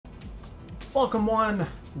Welcome one,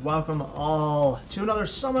 welcome all to another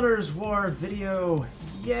Summoners War video.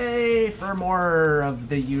 Yay for more of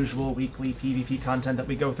the usual weekly PvP content that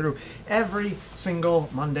we go through every single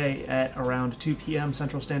Monday at around 2 p.m.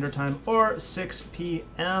 Central Standard Time or 6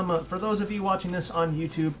 p.m. For those of you watching this on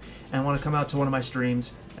YouTube and want to come out to one of my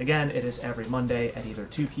streams, again, it is every Monday at either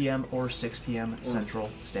 2 p.m. or 6 p.m.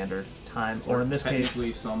 Central Standard Time, or in this case...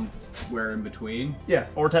 technically somewhere in between. Yeah,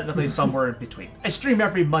 or technically somewhere in between. I stream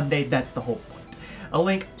every Monday, that's the whole point. A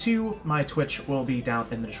link to my Twitch will be down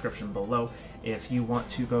in the description below if you want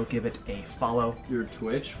to go give it a follow. Your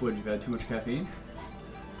Twitch? What, you've had too much caffeine?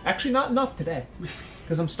 Actually, not enough today,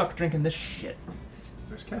 because I'm stuck drinking this shit.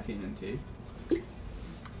 There's caffeine in tea.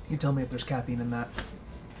 You tell me if there's caffeine in that.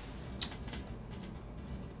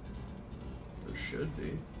 There should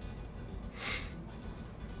be.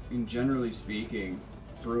 I mean, generally speaking,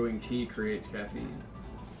 brewing tea creates caffeine.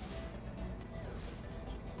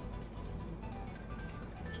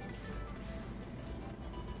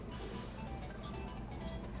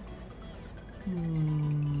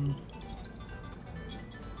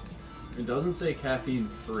 It doesn't say caffeine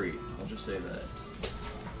free, I'll just say that.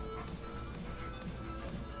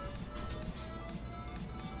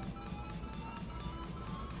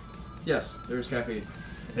 Yes, there's caffeine.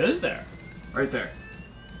 Is there? Right there.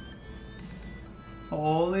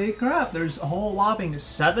 Holy crap, there's a whole whopping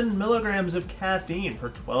 7 milligrams of caffeine per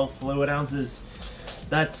 12 fluid ounces.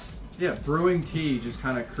 That's... yeah, brewing tea just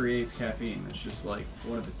kind of creates caffeine. It's just like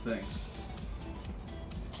one of its things.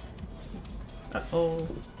 Uh-oh.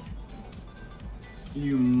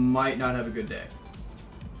 You might not have a good day.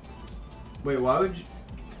 Wait, why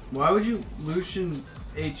would you Lucian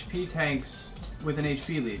HP tanks with an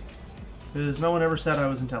HP lead? Because no one ever said I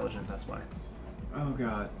was intelligent, that's why. Oh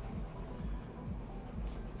god.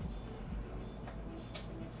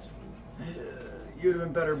 You'd have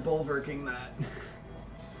been better bulwarking that.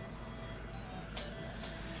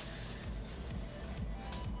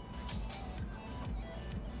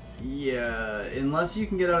 Yeah, unless you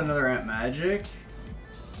can get out another Ant Magic,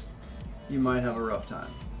 you might have a rough time.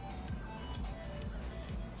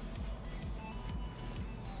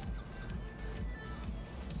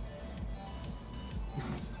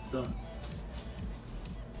 It's done.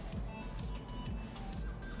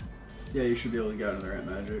 Yeah, you should be able to get out another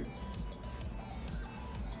Ant Magic.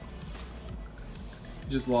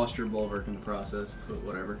 Just lost your Bulwark in the process, but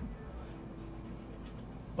whatever.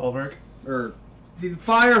 Bulwark? Or the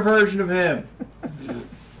fire version of him.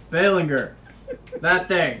 Balinger. That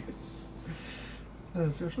thing.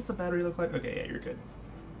 So what's the battery look like? Okay, yeah, you're good.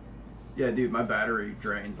 Yeah, dude, my battery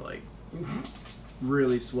drains like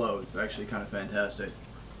really slow. It's actually kind of fantastic.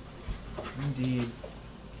 Indeed.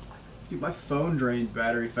 Dude, my phone drains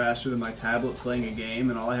battery faster than my tablet playing a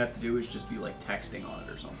game, and all I have to do is just be like texting on it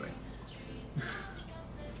or something.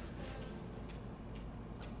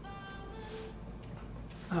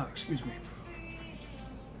 Oh, excuse me.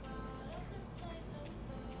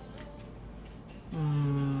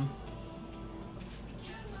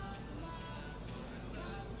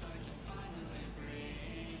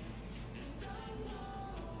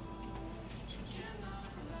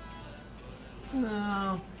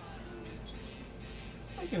 No.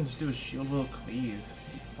 I can just do a shield will cleave.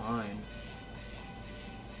 Be fine.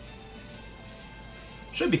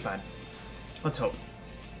 Should be fine. Let's hope.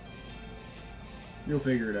 You'll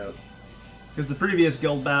figure it out. Because the previous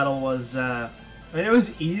guild battle was, I mean, it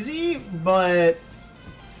was easy, but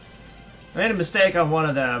I made a mistake on one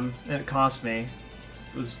of them, and it cost me.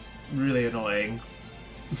 It was really annoying.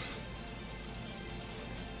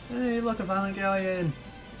 Hey, look, a violent galleon.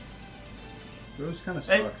 Those kind of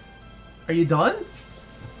suck. Hey, are you done?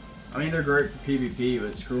 I mean, they're great for PvP,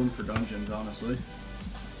 but screw them for dungeons, honestly.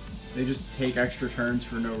 They just take extra turns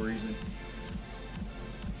for no reason.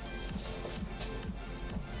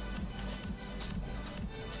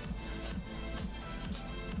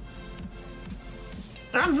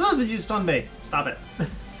 I'm glad that you stunned me. Stop it.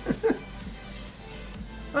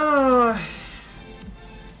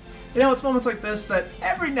 You know, it's moments like this that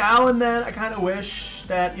every now and then I kind of wish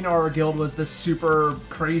that, you know, our guild was this super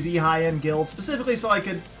crazy high-end guild, specifically so I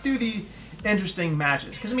could do the interesting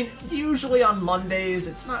matches. Because, I mean, usually on Mondays,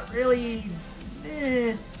 it's not really...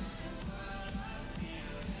 It's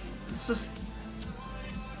just...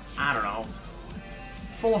 I don't know.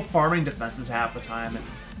 Full of farming defenses half the time,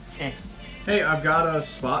 and Hey, I've got a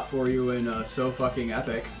spot for you in So Fucking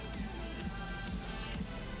Epic.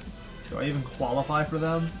 Do I even qualify for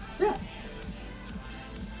them? Yeah.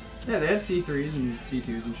 Yeah, they have C3s and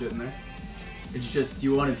C2s and shit in there. It's just, do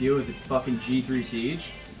you want to deal with the fucking G3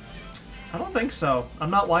 Siege? I don't think so. I'm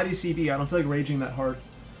not YDCB. I don't feel like raging that hard.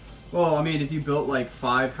 Well, I mean, if you built like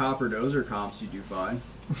 5 copper dozer comps, you'd do fine.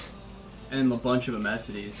 And a bunch of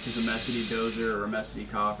Amesities, because Amesity dozer or Amesity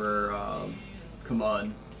copper, come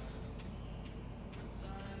on.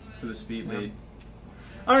 For the speed lead.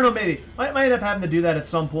 I don't know, maybe. I might end up having to do that at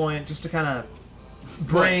some point, just to kind of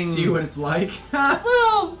bring... see what it's like?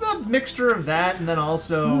 Well, a mixture of that, and then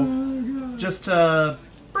also just to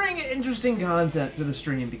bring interesting content to the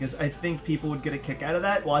stream, because I think people would get a kick out of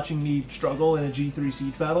that, watching me struggle in a G3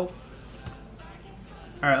 Siege battle.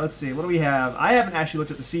 Alright, let's see. What do we have? I haven't actually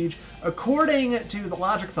looked at the Siege. According to the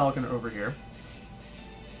Logic Falcon over here,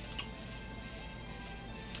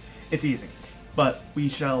 it's easy. But we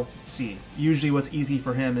shall see. Usually what's easy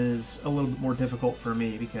for him is a little bit more difficult for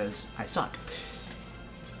me because I suck.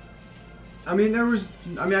 I mean, I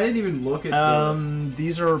didn't even look at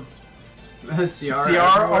these are... CR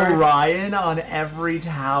Orion on every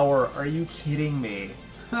tower. Are you kidding me?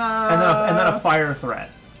 And then a fire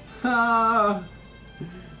threat. I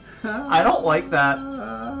don't like that.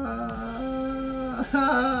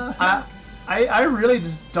 I really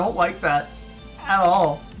just don't like that at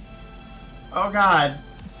all. Oh god.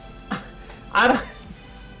 I don't...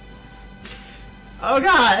 Oh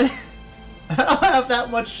god. I don't have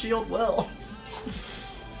that much shield will.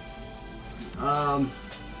 I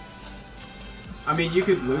mean, you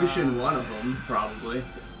could Lucian one of them, probably.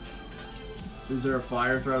 Is there a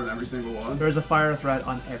fire threat on every single one? There's a fire threat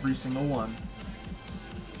on every single one.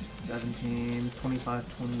 17,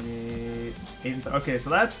 25, 28, 8... Okay, so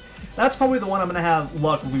that's probably the one I'm going to have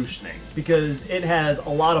luck Lucianing, because it has a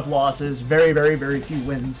lot of losses, very, very, very few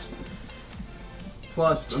wins.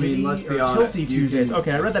 Plus, I mean, let's be honest. Tilty Tuesdays.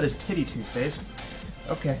 Okay, I read that as Titty Tuesdays.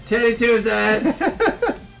 Okay. Titty Tuesday!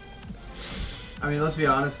 I mean, let's be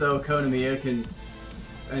honest, though. Konamiya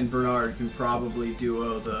and Bernard can probably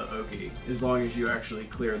duo the Oki, as long as you actually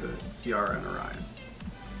clear the CR and Orion.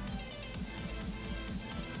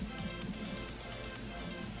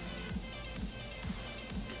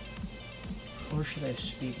 Or should I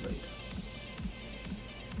speed lead?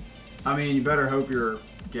 I mean, you better hope your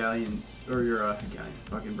Galleons, or your Galleon,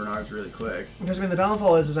 fucking Bernard's really quick. Because, I mean, the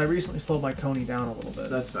downfall is I recently slowed my Coney down a little bit.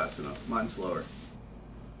 That's fast enough. Mine's slower.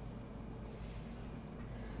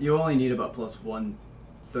 You only need about plus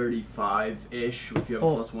 135-ish if you have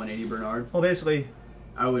a plus 180 Bernard. Well, basically...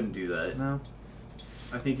 I wouldn't do that. No.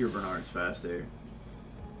 I think your Bernard's faster.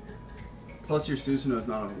 Plus your Susanoo's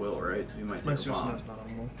not on will, right? So you might take a bomb. My Susanoo's not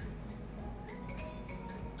on will.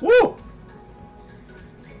 Woo!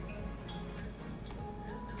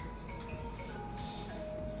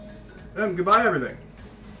 Goodbye, everything.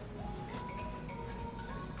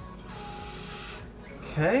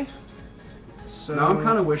 Okay. So now I'm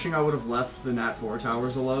kind of wishing I would have left the Nat 4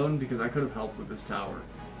 towers alone, because I could have helped with this tower.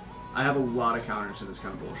 I have a lot of counters to this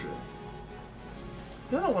kind of bullshit.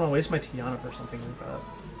 I don't want to waste my Tiana for something like that.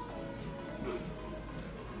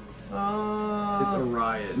 It's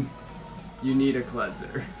Orion. You need a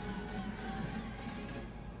cleanser.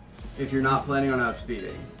 If you're not planning on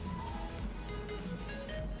outspeeding.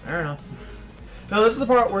 Fair enough. No, this is the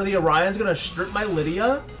part where the Orion's going to strip my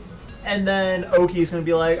Lydia, and then Oki's going to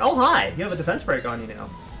be like, oh hi, you have a defense break on you now.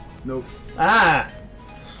 Nope. Ah!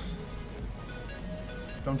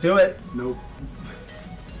 Don't do it. Nope.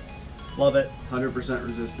 Love it. 100%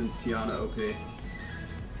 resistance, Tiana OP.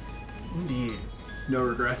 Indeed. No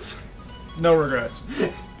regrets. No regrets.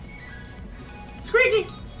 Squeaky!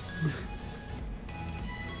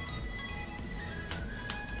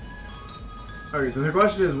 Okay, so the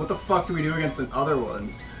question is, what the fuck do we do against the other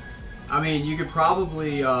ones? I mean, you could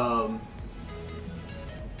probably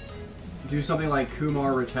do something like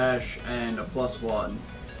Kumar, Ritesh, and a +1.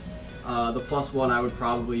 The +1, I would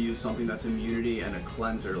probably use something that's immunity and a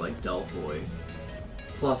cleanser like Delphoy.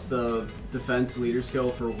 Plus the defense leader skill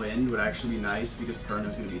for wind would actually be nice because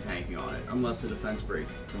Perno's going to be tanking on it, unless the defense break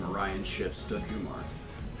from Orion shifts to Kumar.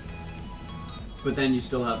 But then you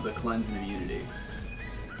still have the cleanse and immunity.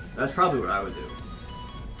 That's probably what I would do.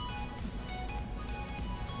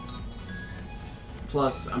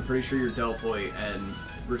 Plus, I'm pretty sure your Delphoy and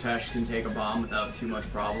Ritesh can take a bomb without too much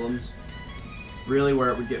problems. Really, where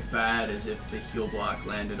it would get bad is if the heal block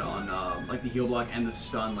landed on, like the heal block and the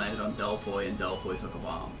stun landed on Delphoy and Delphoy took a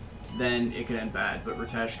bomb. Then it could end bad, but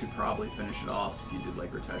Ritesh could probably finish it off if you did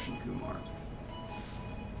like Ritesh and Kumar.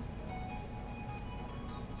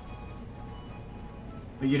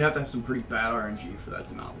 But you'd have to have some pretty bad RNG for that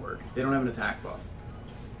to not work. They don't have an attack buff.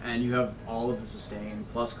 And you have all of the sustain,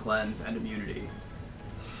 plus cleanse and immunity.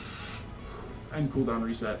 And cooldown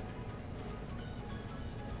reset.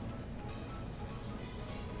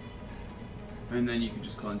 And then you can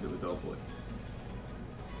just cleanse it with Delphoy.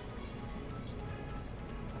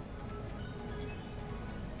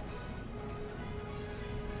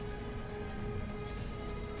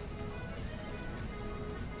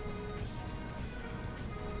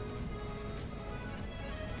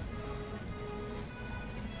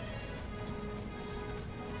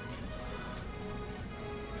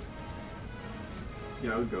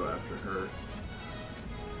 Yeah, I would go after her.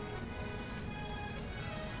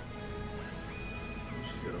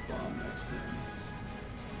 She's got a bomb next turn.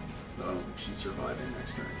 But I don't think she's surviving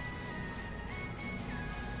next turn.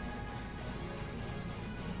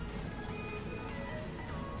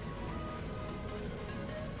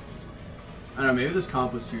 I don't know, maybe this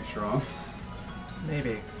comp was too strong.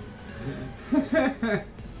 Maybe.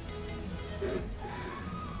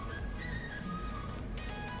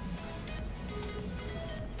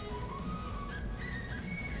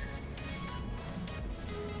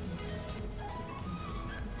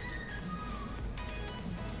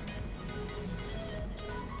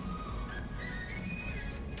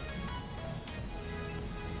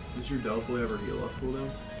 Does your Delphoy ever heal up cooldown?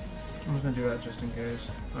 I'm just gonna do that just in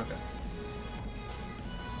case. Okay.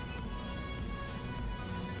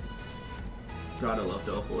 God, I love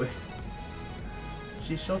Delphoy.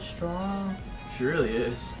 She's so strong. She really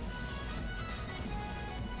is.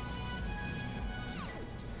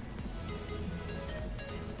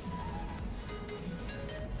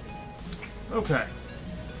 Okay.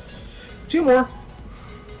 2 more.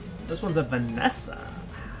 This one's a Vanessa.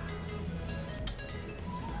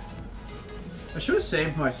 I should have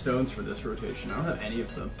saved my stones for this rotation. I don't have any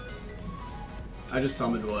of them. I just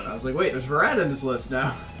summoned one. I was like, wait, there's Varad in this list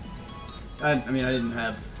now. I mean, I didn't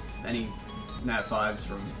have any Nat 5s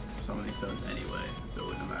from summoning stones anyway, so it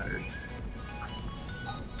wouldn't have mattered.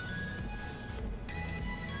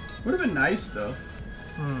 Would have been nice, though.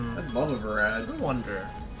 I'd love a Varad. I wonder.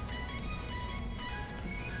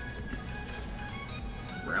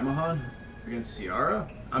 Ramahan against Ciara?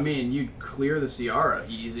 I mean, you'd clear the Ciara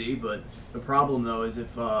easy, but the problem, though, is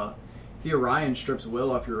if the Orion strips Will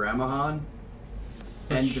off your Ramahan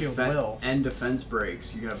and, and defense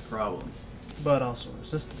breaks, you have problems. But also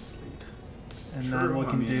resistance lead. And True, then we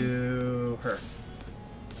can I mean, do her.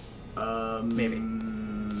 Maybe.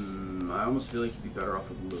 I almost feel like you'd be better off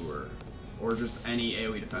with Lure. Or just any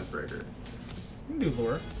AoE defense breaker. We can do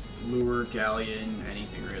Lure. Lure, Galleon,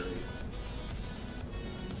 anything really.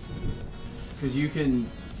 Because you can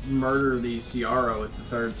murder the Ciara with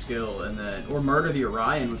the 3rd skill, and then, or murder the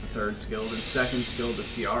Orion with the 3rd skill, then 2nd skill the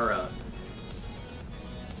Ciara.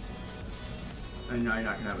 And now you're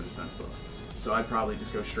not going to have a defense buff. So I'd probably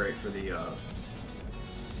just go straight for the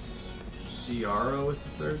Ciara with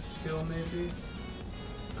the 3rd skill, maybe?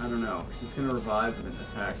 I don't know, because it's going to revive with an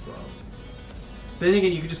attack buff. Then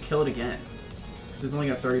again, you could just kill it again, because it's only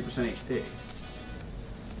got 30% HP.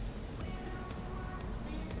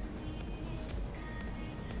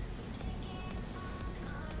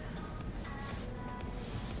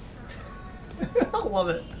 I love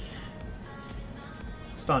it.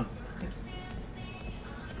 Stun.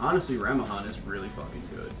 Honestly, Ramahan is really fucking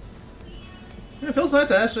good. It feels nice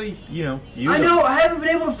to actually, you know, use I know! I haven't been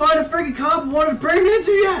able to find a freaking comp I want to bring it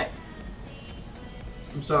into yet!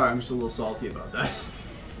 I'm sorry, I'm just a little salty about that.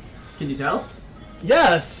 Can you tell?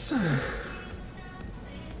 Yes!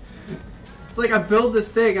 It's like I build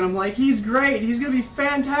this thing and I'm like, he's great, he's gonna be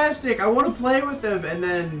fantastic, I want to play with him, and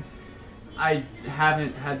then I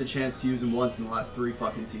haven't had the chance to use him once in the last 3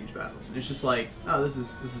 fucking siege battles. And it's just like, oh, this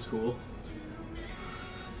is cool.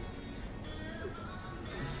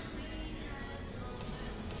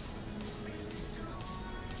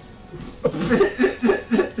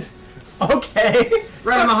 Okay.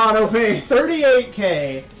 Ramahan OP.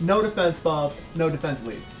 38k, no defense buff, no defense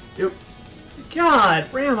lead. Yep. God,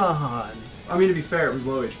 Ramahan. I mean, to be fair, it was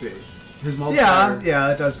low HP. His multiplier,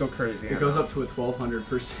 Yeah, it does go crazy. it goes up to a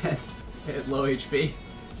 1200% at low HP.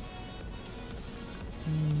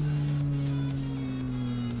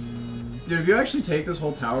 Dude, if you actually take this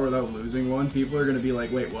whole tower without losing one, people are gonna be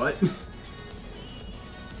like, wait, what?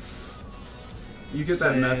 You get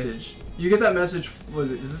that message. You get that message,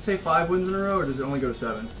 does it say 5 wins in a row, or does it only go to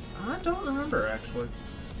 7? I don't remember, actually.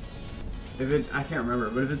 I can't remember,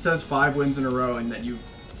 but if it says 5 wins in a row and that you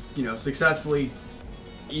know, successfully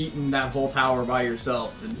eaten that whole tower by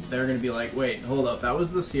yourself, then they're gonna be like, wait, hold up, that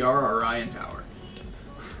was the Ciara Orion tower.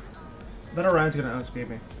 That Orion's gonna outspeed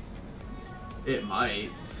me. It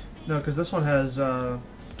might. No, because this one has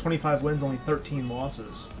 25 wins, only 13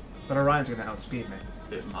 losses. But Orion's gonna outspeed me.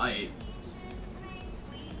 It might.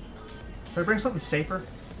 Should I bring something safer?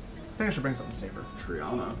 I think I should bring something safer.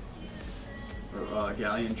 Triana. Or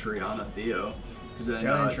Galleon, Triana, Theo. Then,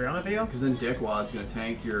 Galleon, Triana, Theo? Because then Dickwad's gonna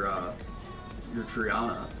tank your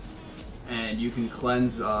Triana. And you can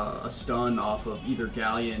cleanse a stun off of either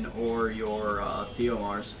Galleon or your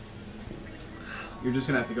Theomars. You're just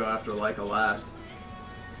gonna have to go after like a last.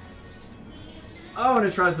 Oh, and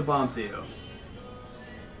it tries to bomb Theo.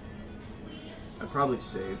 I'd probably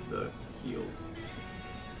save the heal.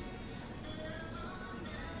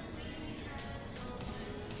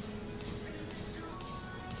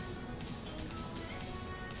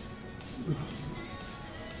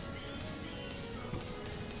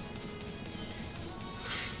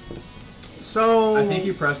 So I think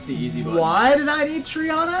you pressed the easy button. why did I need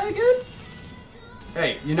Triana again?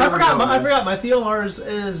 Hey, you never know, I man. forgot. My Theomars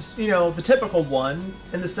is, you know, the typical one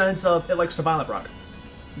in the sense of it likes to violent rock.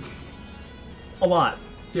 A lot.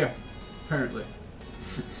 Yeah, apparently.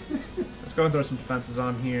 Let's go and throw some defenses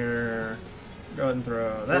on here. Go ahead and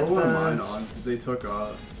throw that Throw one of mine defense. on, because they took 2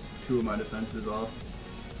 of my defenses off.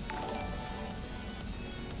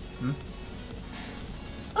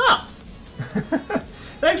 Ah!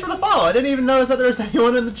 Thanks for the follow. I didn't even notice that there was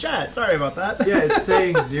anyone in the chat. Sorry about that. Yeah, it's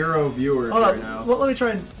saying 0 viewers Hold right on. now. Well, let me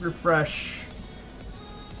try and refresh.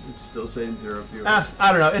 It's still saying 0 viewers.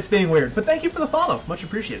 I don't know. It's being weird. But thank you for the follow. Much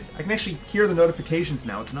appreciated. I can actually hear the notifications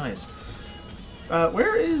now. It's nice.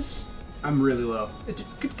 Where is... I'm really low.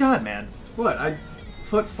 Good God, man. What? I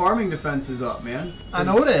put farming defenses up, man. I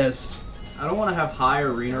noticed. I don't want to have high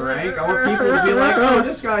arena rank. I want people to be like, oh,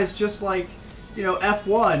 this guy's just like, you know,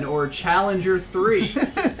 F1 or Challenger 3.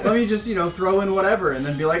 Let me just, you know, throw in whatever and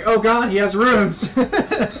then be like, oh god, he has runes.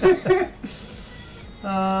 Okay,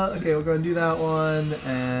 we'll go and do that one.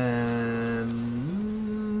 And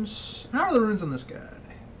how are the runes on this guy?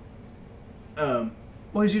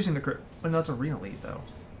 Well, he's using the crit. Well, that's arena lead though.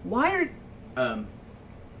 Why are?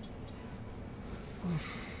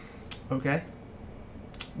 Okay.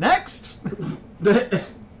 Next.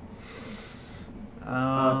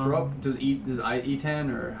 Throw up. Does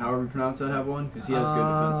E10 or however you pronounce that have one? Because he has good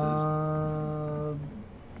defenses.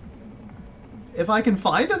 If I can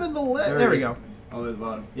find him in the list, there we go. All the way at the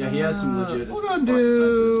bottom. Yeah, he has some legit. We're gonna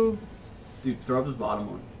do. Defenses. Dude, throw up his bottom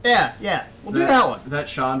one. Yeah, we'll do that one. That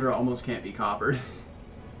Chandra almost can't be coppered.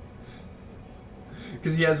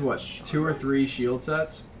 Because he has what, 2 or 3 shield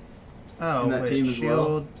sets? Oh, in that wait, team as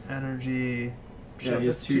shield, well? energy. Yeah, he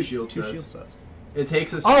has 2 shield two sets. shield sets. It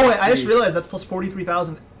takes us. Oh wait, I just realized that's plus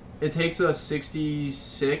 43,000. It takes us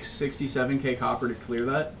 66, 67k copper to clear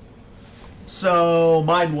that. So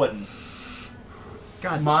mine wouldn't.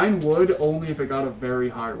 God. Mine would only if it got a very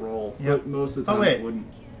high roll, Yep. but most of the time wait. it wouldn't.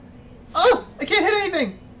 Oh, I can't hit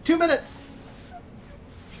anything. 2 minutes.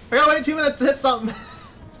 I gotta wait 2 minutes to hit something.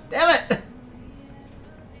 Damn it.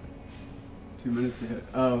 2 minutes to hit.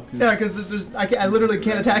 Oh. Yeah, because I literally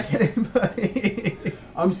can't attack anybody.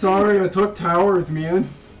 I'm sorry, I took towers, man.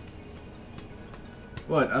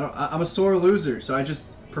 What? I'm a sore loser, so I just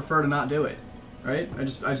prefer to not do it, right? I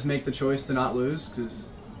just make the choice to not lose because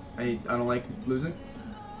I don't like losing.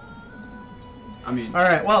 I mean, all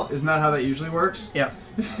right. Well, isn't that how that usually works? Yeah.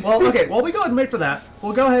 Well, okay. Well, we go ahead and wait for that.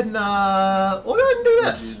 We'll go ahead and do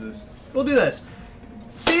this. Oh, Jesus. We'll do this.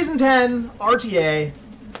 Season 10 RTA.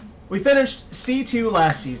 We finished C2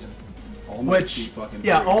 last season. Almost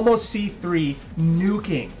C3. Almost C3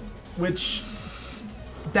 nuking, which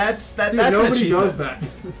that's Dude, an nobody achievement. does that.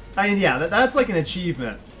 I mean, yeah, that's like an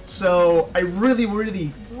achievement. So I really want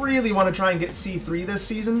to try and get C3 this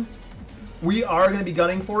season. We are going to be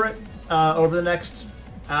gunning for it over the next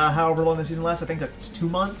however long the season lasts. I think it's 2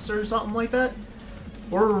 months or something like that.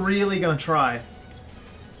 We're really going to try.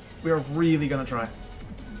 We are really going to try.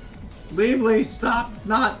 Leebly, stop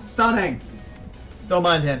not stunning. Don't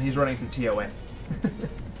mind him. He's running through TOA.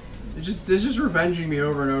 It's just revenging me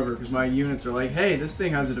over and over because my units are like, hey, this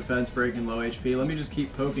thing has a defense break and low HP. Let me just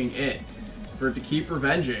keep poking it for it to keep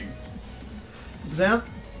revenging. Zam?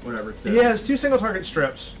 Whatever. He has 2 single target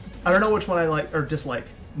strips. I don't know which one I like or dislike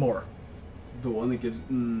more. The one that gives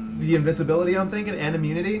The invincibility, I'm thinking, and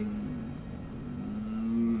immunity.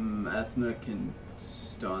 Ethna can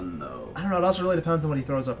stun though. I don't know. It also really depends on what he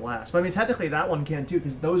throws up last. But I mean, technically that one can too,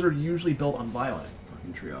 because those are usually built on violent.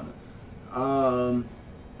 Fucking Triana.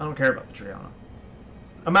 I don't care about the Triana.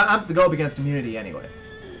 I'm to go up against immunity anyway.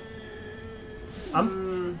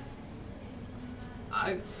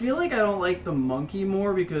 I feel like I don't like the monkey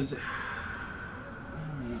more because I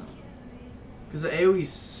don't know. Because the AoE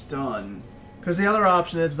stun. Because the other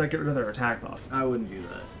option is like get rid of their attack buff. I wouldn't do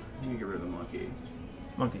that. You can get rid of the monkey.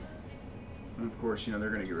 Monkey. And of course, you know, they're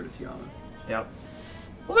going to get rid of Tiana. Yep.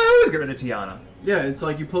 Well, they always get rid of Tiana. Yeah, it's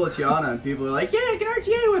like you pull a Tiana and people are like, yeah, I can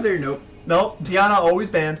RTA with her. Nope. Nope. Tiana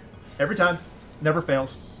always banned. Every time. Never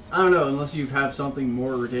fails. I don't know, unless you have something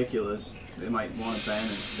more ridiculous, they might want to ban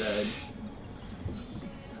instead.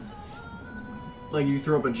 Like, you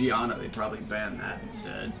throw up a Gianna, they'd probably ban that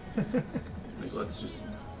instead. Like, let's just...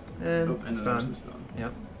 And, oh, and then there's the stun.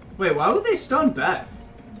 Yep. Wait, why would they stun Beth?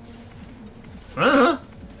 Uh-huh.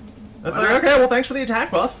 That's Why like, not? okay, well, thanks for the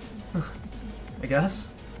attack buff. I guess.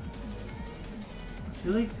 I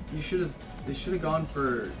feel like they should have gone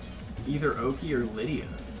for either Oki or Lydia.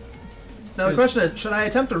 Now the question is, should I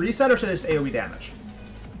attempt a reset or should I just AoE damage?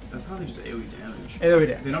 Probably just AoE damage. AoE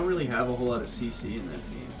damage. They don't really have a whole lot of CC in that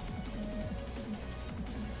team.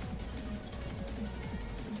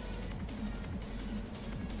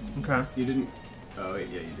 Okay. You didn't... Oh, wait,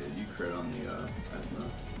 yeah, you did. You crit on the Ethna.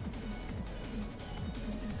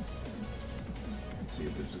 Let's see,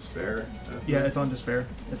 is it Despair? Yeah, it's on Despair.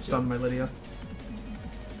 It stunned my Lydia.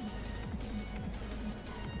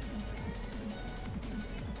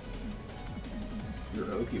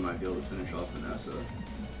 Your Oki might be able to finish off Vanessa.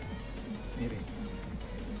 Maybe.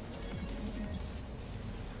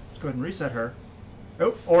 Let's go ahead and reset her.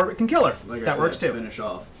 Oh, or it can kill her. Like that works too. Finish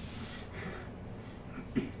off.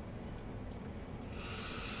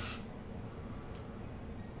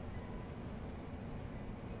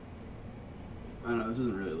 I don't know, this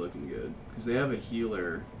isn't really looking good. Because they have a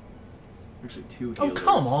healer. Actually, 2 healers. Oh,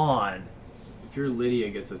 come on! If your Lydia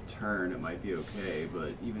gets a turn, it might be okay,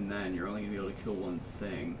 but even then, you're only going to be able to kill one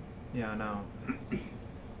thing. Yeah, I know.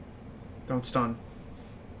 Don't stun.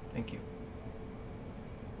 Thank you.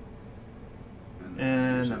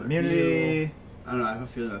 And immunity. Heal. I don't know, I have a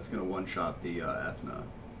feeling that's going to one-shot the Ethna.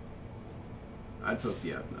 I'd poke the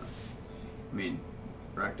Ethna. I mean,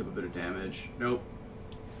 racked up a bit of damage. Nope.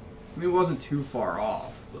 I mean, it wasn't too far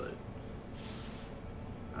off, but...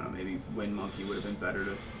 I don't know, maybe Wind Monkey would have been better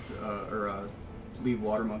to... leave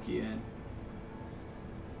Water Monkey in.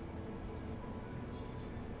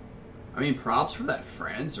 I mean, props for that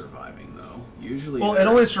Fran surviving, though. Usually... Well, it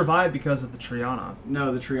only survived because of the Triana.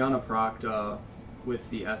 No, the Triana procced with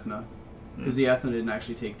the Ethna. Because the Ethna didn't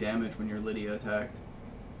actually take damage when your Lydia attacked.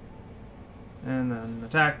 And then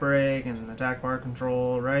attack break and attack bar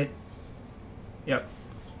control, right? Yep.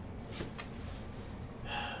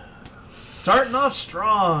 Starting off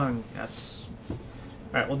strong! Yes.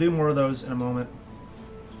 Alright, we'll do more of those in a moment.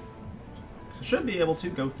 So should be able to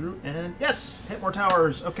go through and... Yes! Hit more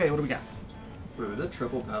towers! Okay, what do we got? Wait, was that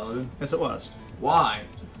triple Paladin? Yes, it was. Why?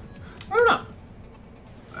 I don't know.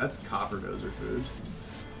 That's Copper Dozer food.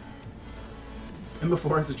 And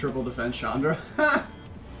before it's a triple defense Chandra.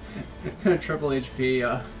 Triple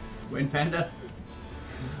HP Wind Panda.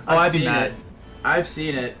 Oh, I'd be mad. I've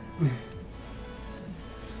seen it.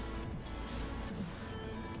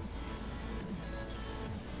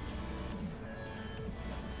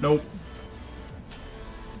 Nope.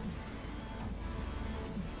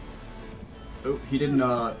 Oh, he didn't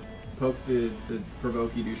poke the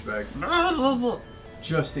provoky douchebag.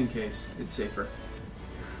 Just in case. It's safer.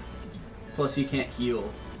 Plus, he can't heal.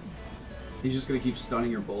 He's just gonna keep stunning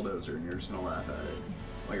your bulldozer, and you're just gonna laugh at it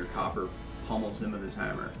while your copper pummels him with his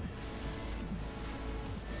hammer.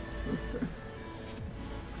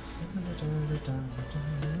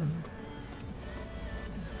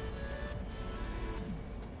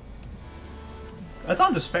 That's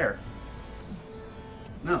on Despair.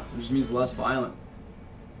 No, it just means less violent.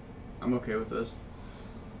 I'm okay with this.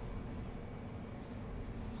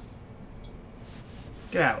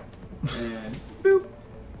 Get out. And boop.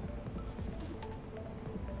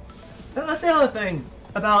 And that's the other thing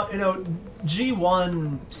about,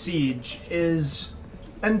 G1 Siege is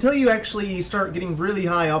until you actually start getting really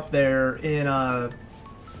high up there in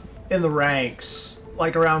the ranks,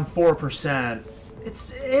 like around 4%,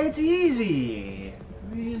 it's easy.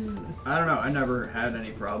 I mean, I don't know, I never had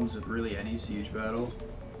any problems with really any siege battle.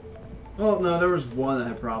 Well, no, there was one that I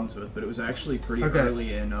had problems with, but it was actually pretty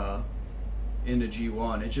early into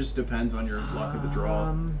G1. It just depends on your luck of the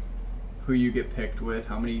draw. Who you get picked with,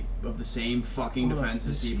 how many of the same fucking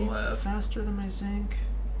defenses people have. Faster than my Zinc?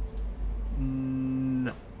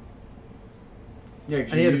 No. Yeah,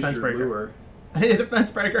 because I you need a used defense your breaker. lure. I need a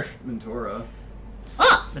defense breaker. Mentora.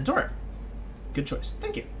 Ah! Mentora. Good choice.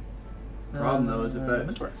 Thank you. Problem though is if that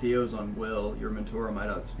Mentora. Theo's on Will, your Mentora might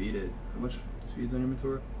outspeed it. How much speed's on your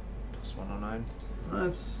Mentora? Plus 109. Well,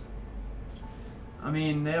 that's... I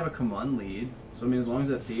mean, they have a command lead, so I mean, as long as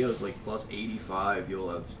that Theo's like plus 85,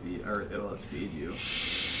 it'll outspeed you.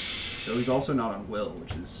 So he's also not on Will,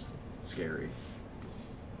 which is scary.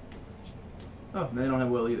 Oh, and they don't have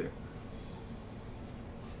Will either.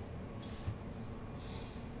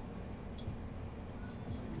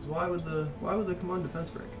 Because why would the command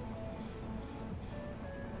defense break?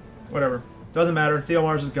 Whatever. Doesn't matter. Theo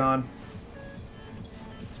Mars is gone.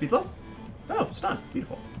 Speed low? Oh, stun.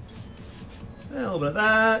 Beautiful. And a little bit of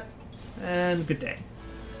that. And good day.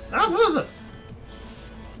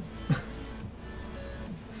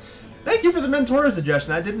 Thank you for the Mentora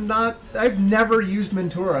suggestion. I've never used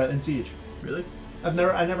Mentora in Siege. Really? I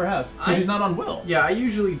never have. Because he's not on Will. Yeah, I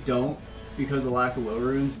usually don't because of lack of Will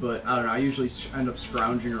runes, but I don't know, I usually end up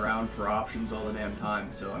scrounging around for options all the damn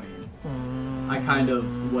time, so I mean, I kind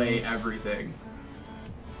of weigh everything.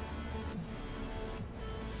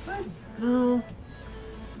 No.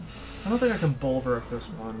 I don't think I can bulwark this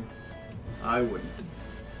one. I wouldn't.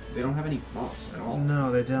 They don't have any buffs at all.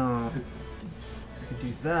 No, they don't. could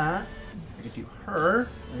do that. I could do her.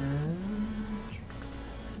 And...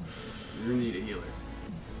 You're gonna need a healer.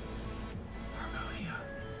 Harmonia.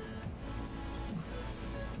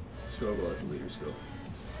 Skogul has a leader skill.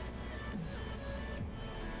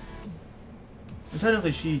 And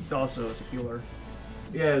technically, she also is a healer.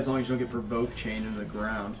 Yeah, as long as you don't get provoke chained into the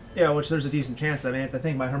ground. Yeah, which there's a decent chance that. I mean, I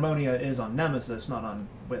think my Harmonia is on Nemesis, not on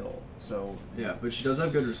Will. So Yeah, but she does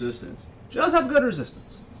have good resistance. she does have good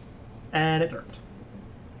resistance, and it turned.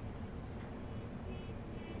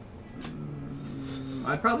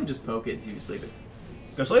 I'd probably just poke it and see if you sleep it.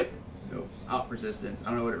 Go sleep. Nope. Out resistance. I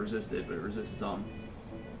don't know what it resisted, but it resisted something.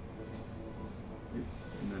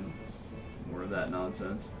 And then more of that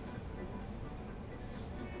nonsense.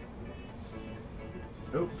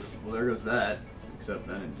 Oh, well there goes that. Except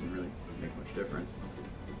then it didn't really make much difference.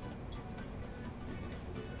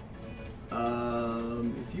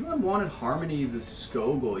 If you unwanted Harmony the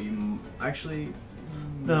Skogul, you actually...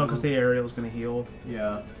 No, because the aerial's going to heal.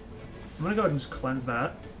 Yeah. I'm going to go ahead and just cleanse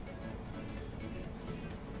that.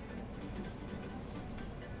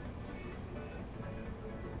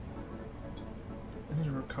 I need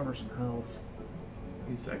to recover some health.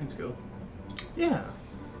 You need second skill. Yeah.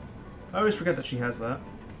 I always forget that she has that.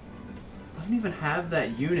 I don't even have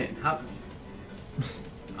that unit. How...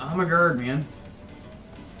 Oh my god, man.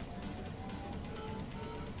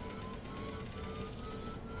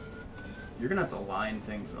 You're gonna have to line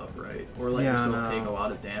things up, right? Or let yourself take a lot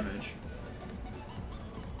of damage.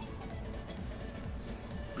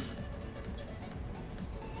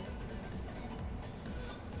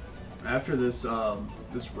 After this,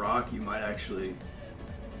 this rock, you might actually...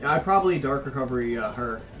 Yeah, I'd probably Dark Recovery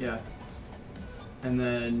her, yeah. And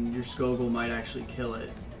then your Skogul might actually kill it.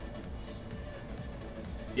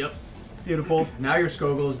 Yep. Beautiful. Now your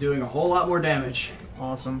Skogul is doing a whole lot more damage.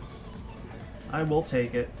 Awesome. I will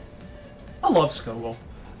take it. I love Skogul.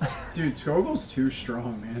 Dude, Skogul's too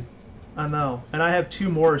strong, man. I know. And I have 2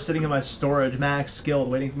 more sitting in my storage, max skilled,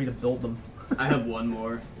 waiting for me to build them. I have 1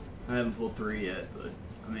 more. I haven't pulled 3 yet, but,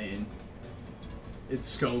 I mean...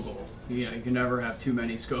 It's Skogul. You know, you can never have too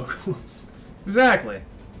many Skoguls. Exactly.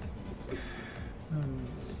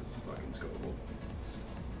 Fucking Skogul.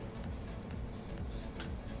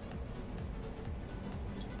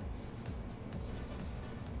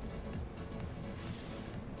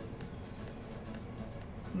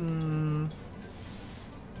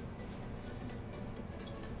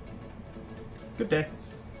 Good day.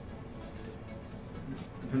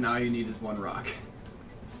 And now you need is 1 rock.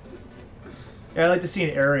 Yeah, I'd like to see an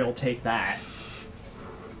aerial take that.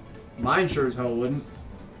 Mine sure as hell wouldn't.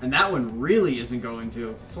 And that one really isn't going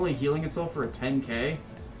to. It's only healing itself for a 10k.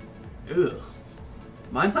 Ugh.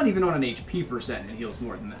 Mine's not even on an HP percent and it heals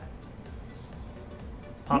more than that.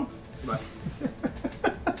 Pop. Goodbye.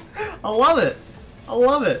 I love it. I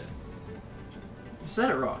love it. You said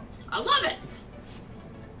it wrong. I love it!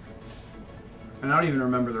 And I don't even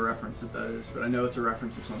remember the reference that is, but I know it's a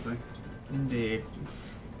reference of something. Indeed.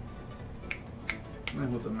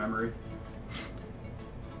 What's a memory?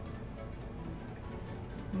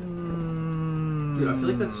 Dude, I feel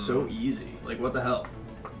like that's so easy. Like, what the hell?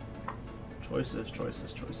 Choices,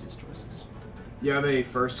 choices, choices, choices. You have a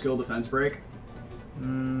first skill defense break?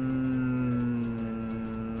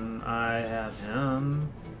 I have him.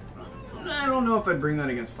 I don't know if I'd bring that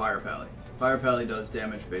against Fire Pally. Fire Pally does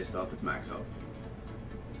damage based off its max health.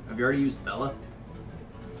 Have you already used Bella?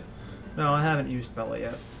 No, I haven't used Bella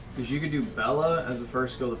yet. Because you could do Bella as a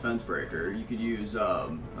first skill defense breaker. You could use, you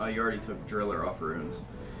already took Driller off runes.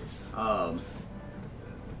 I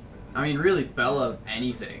mean, really, Bella,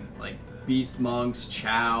 anything. Like, Beast Monks,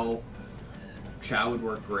 Chow. Chow would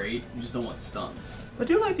work great. You just don't want stuns. I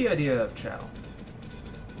do like the idea of Chow.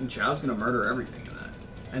 And Chow's going to murder everything in that.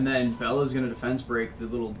 And then Bella's going to defense break the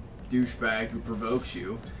little douchebag who provokes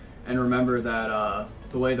you. And remember that,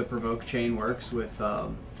 the way the provoke chain works with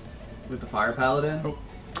the Fire Paladin... Oh.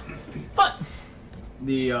 But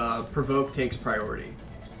the provoke takes priority.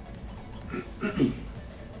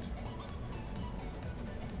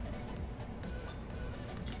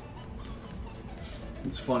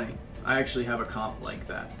 It's funny. I actually have a comp like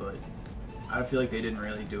that, but I feel like they didn't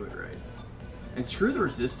really do it right. And screw the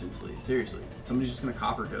resistance lead, seriously. Somebody's just gonna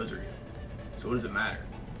copper dozer you. So what does it matter?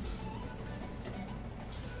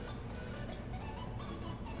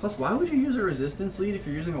 Plus, why would you use a resistance lead if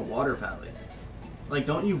you're using a water pally? Like,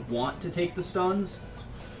 don't you want to take the stuns?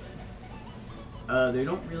 They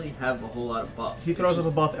don't really have a whole lot of buffs. he throws up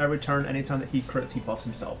a buff every turn. Anytime that he crits, he buffs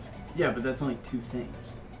himself. Yeah, but that's only 2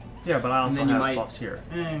 things. Yeah, but I also And then have you might... buffs here.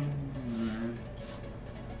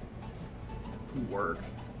 Work.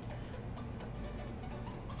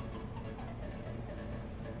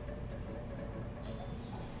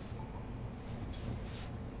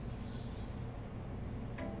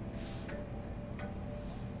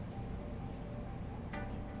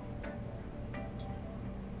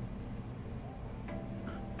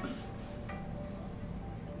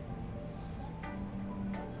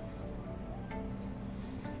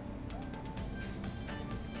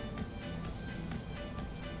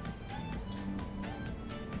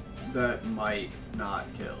 that might not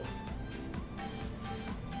kill.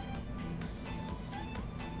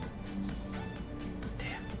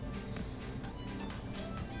 Damn.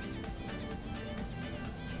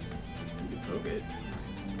 You can poke it.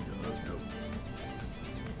 Nope.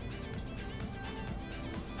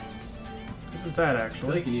 This is bad, I actually.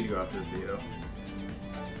 feel like you need to go after Theo.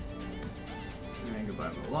 And goodbye,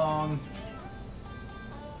 Malong.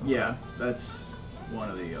 Yeah, that's one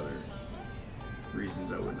of the other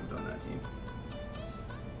reasons I wouldn't have done that team.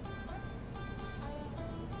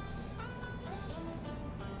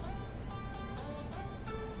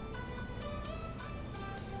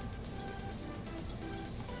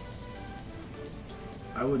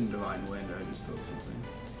 I wouldn't Divine Wind, I'd just poke something.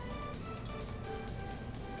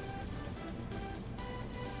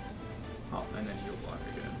 Oh, and then he'll block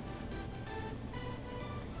again.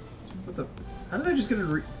 What the? How did I just get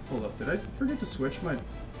a hold up, did I forget to switch my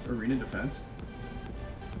arena defense?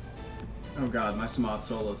 Oh god, my Smoth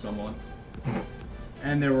soloed someone.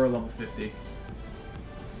 And they were level 50.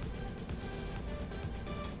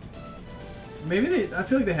 Maybe they, I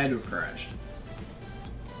feel like they had to have crashed.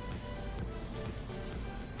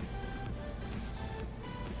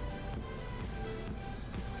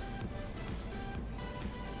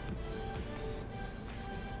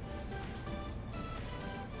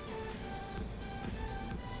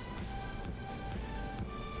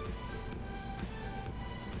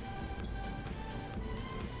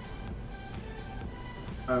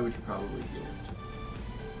 We should probably heal.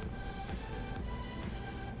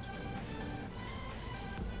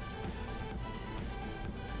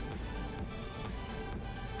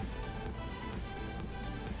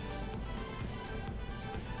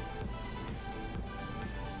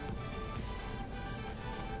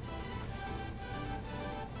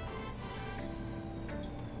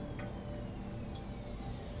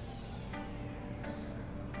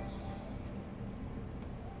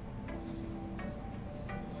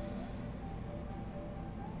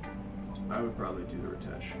 I would probably do the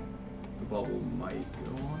Ratesh. The bubble might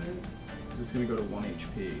go on it. It's gonna go to 1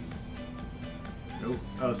 HP. Nope.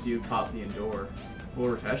 Oh, so you pop the Endure.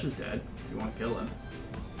 Well, Ratesh is dead. If you want to kill him.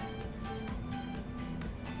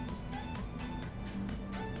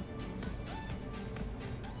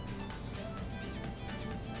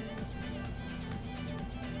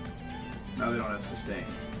 Now they don't have sustain.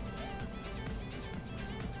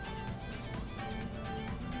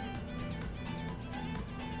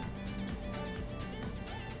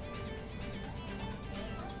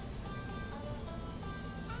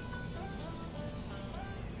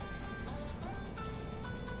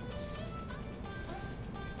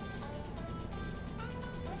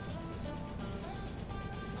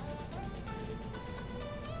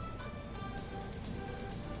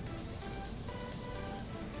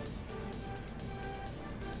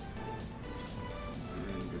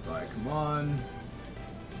 Come on.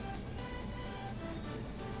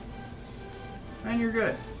 And you're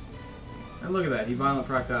good. And look at that, he violent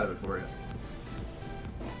procced out of it for you.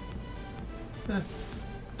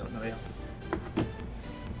 Don't know yet.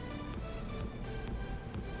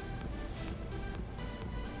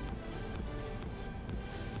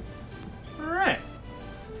 Alright.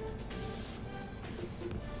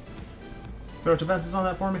 Throw defenses on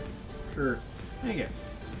that for me? Sure. Thank you.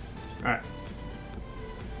 Alright.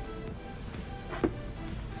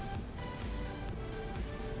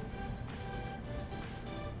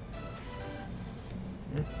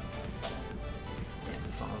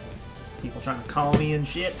 People trying to call me and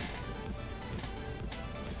shit.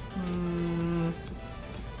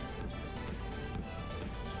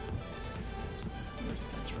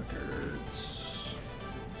 Defense records.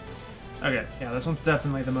 Okay, yeah, this one's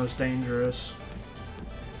definitely the most dangerous.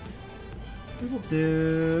 We will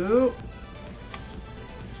do.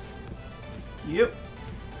 Yep.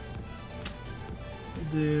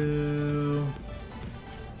 We'll do.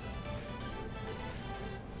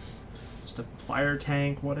 A fire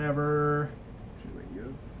tank, whatever. Actually, wait, you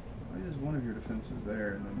have. Why is one of your defenses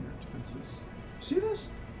there and then your defenses? See this?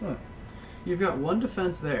 Look. You've got one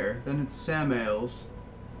defense there, then it's Samaels.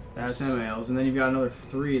 That's Samaels, and then you've got another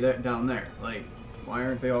 3 that down there. Like, why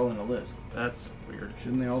aren't they all in a list? That's weird.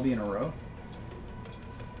 Shouldn't they all be in a row?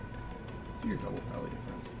 See your double pally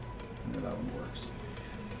defense. I know that one works.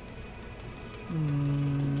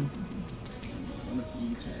 One of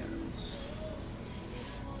E10s.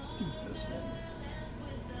 Let's do this one.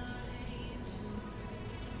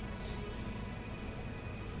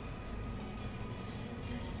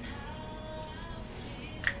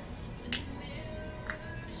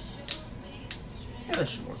 Yeah, this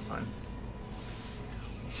should work fine.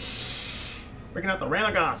 Breaking out the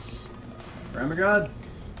Ramagos. Ramagod?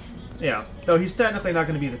 Yeah, though he's technically not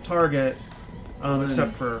going to be the target,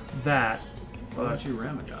 except for that. Why don't you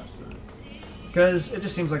Ramagos then? Because it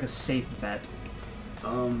just seems like a safe bet.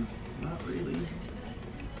 Not really.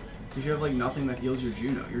 Because you have, like, nothing that heals your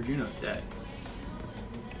Juno. Your Juno's dead.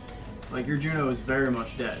 Like, your Juno is very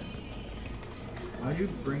much dead. Why'd you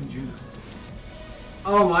bring Juno?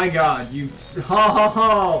 Oh my god, you...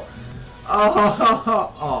 Oh!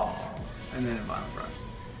 And then in Violent Price.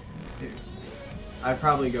 Dude. I'd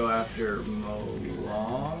probably go after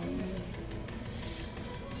Molong.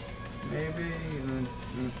 Maybe? And then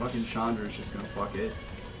fucking Chandra's just gonna fuck it.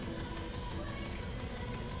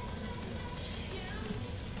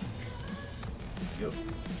 Yep.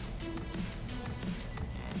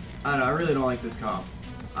 I don't know, I really don't like this comp.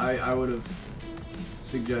 I would have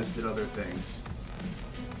suggested other things.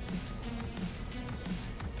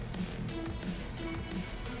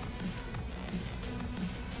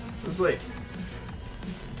 It's like...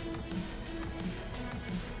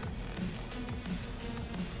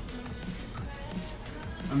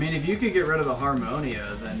 I mean, if you could get rid of the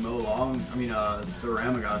Harmonia, then Molong, the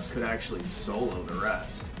Ramagos could actually solo the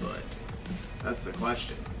rest, but that's the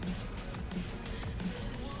question.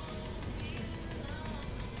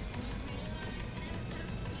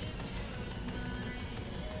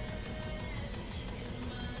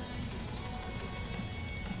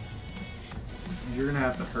 You're gonna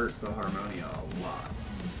have to hurt the Harmonia a lot.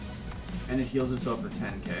 And it heals itself for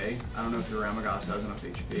 10k. I don't know if your Ramagos has enough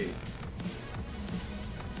HP.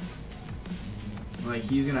 Like,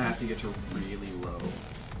 he's gonna have to get to really low.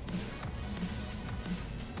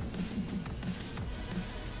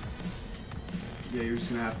 Yeah, you're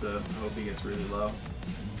just gonna have to hope he gets really low.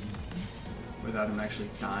 Without him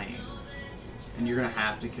actually dying. And you're gonna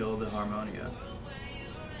have to kill the Harmonia.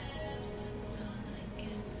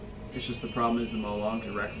 It's just the problem is the Molong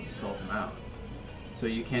could reckless assault him out. So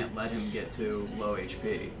you can't let him get to low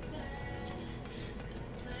HP.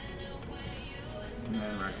 And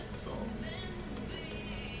then reckless assault.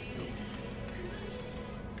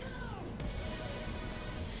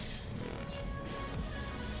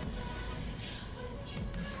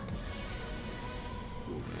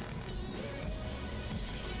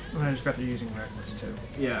 And I just got through using reckless too.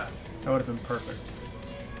 Yeah. That would have been perfect.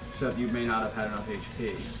 Except you may not have had enough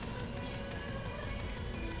HP.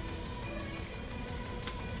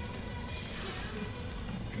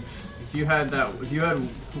 If you had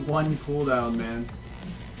one cooldown, man,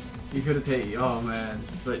 you could have taken. Oh man,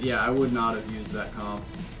 but yeah, I would not have used that comp.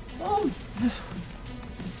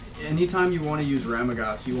 Anytime you want to use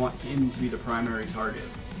Ramagos, you want him to be the primary target.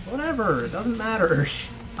 Whatever, it doesn't matter.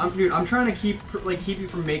 Dude, I'm trying to keep you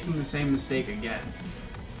from making the same mistake again.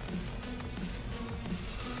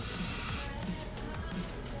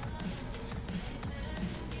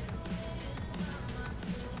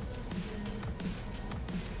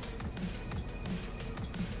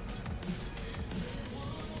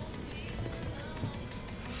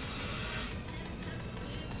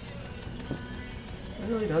 It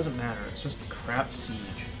really doesn't matter. It's just a crap siege.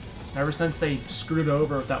 Ever since they screwed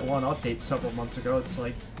over with that one update several months ago, it's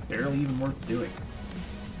like barely even worth doing.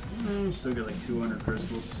 Still get like 200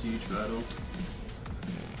 crystals a siege battle.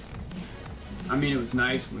 I mean, it was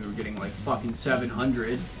nice when we were getting like fucking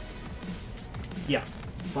 700. Yeah.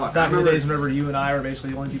 Fuck. Back in the days whenever you and I were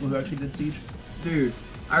basically the only people who actually did siege. Dude,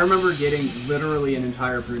 I remember getting literally an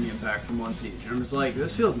entire premium pack from one siege. And I'm just like,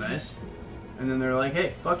 this feels nice. And then they're like,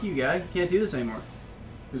 hey, fuck you, guy. You can't do this anymore.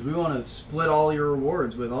 Because we want to split all your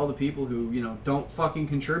rewards with all the people who, you know, don't fucking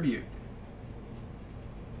contribute.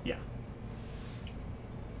 Yeah.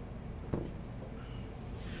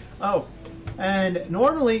 Oh, and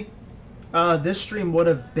normally, this stream would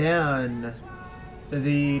have been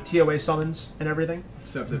the TOA summons and everything.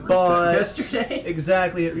 Except it but reset yesterday.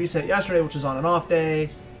 Exactly, it reset yesterday, which was on an off day,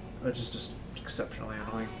 which is just exceptionally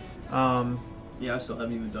annoying. Yeah, I still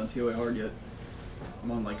haven't even done TOA hard yet.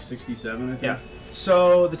 I'm on like 67, I think. Yeah.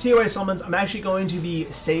 So the TOA summons, I'm actually going to be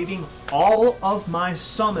saving all of my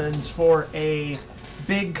summons for a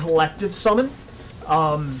big collective summon.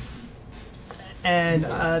 And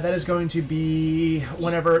that is going to be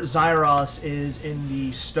whenever Zyros is in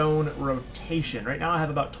the stone rotation. Right now I have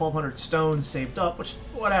about 1,200 stones saved up, which,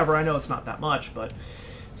 whatever, I know it's not that much, but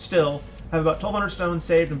still, I have about 1,200 stones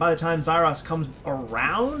saved, and by the time Zyros comes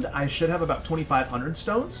around, I should have about 2,500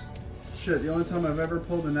 stones. Shit, the only time I've ever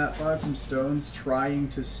pulled a Nat 5 from stones trying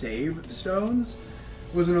to save stones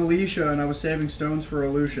was in Alicia, and I was saving stones for a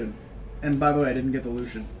Lucian. And by the way, I didn't get the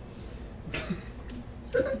Lucian.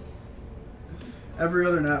 Every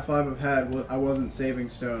other Nat 5 I've had, I wasn't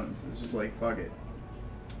saving stones. It's just like, fuck it.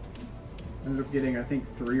 I ended up getting, I think,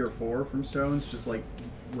 3 or 4 from stones, just like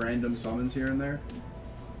random summons here and there.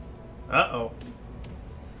 Uh-oh.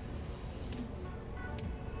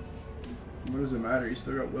 What does it matter? You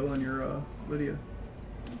still got Will and your Lydia.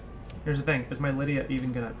 Here's the thing: is my Lydia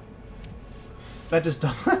even gonna? That just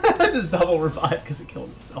that just double revived because it killed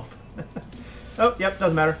itself. Oh, yep,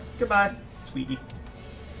 doesn't matter. Goodbye, Squeaky.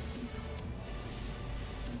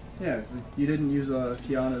 Yeah, you didn't use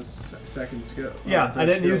Tiana's second skill. Yeah, I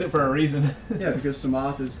didn't use it for a reason. Yeah, because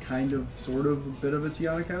Samath is kind of, sort of, a bit of a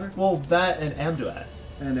Tiana counter. Well, that and Amduat.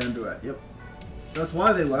 And Amduat, yep. That's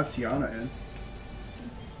why they left Tiana in.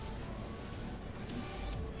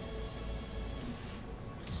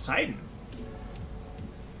 Poseidon.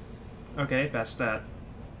 Okay, best stat.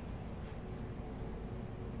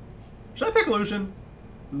 Should I pick Lucian?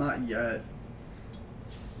 Not yet.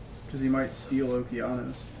 Because he might steal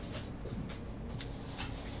Okeanos.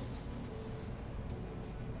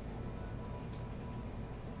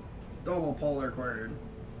 Double Polar Queen.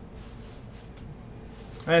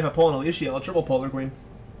 I have a Pole and Alicia, a triple Polar Queen.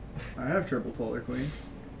 I have triple Polar Queen.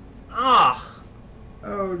 Ah!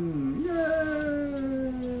 Odin.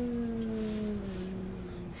 Yay!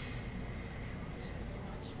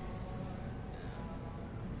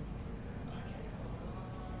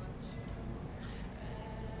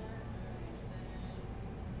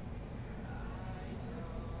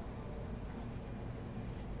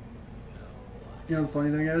 You know the funny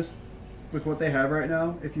thing is, with what they have right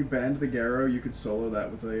now, if you banned the Garo, you could solo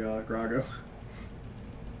that with a Grago.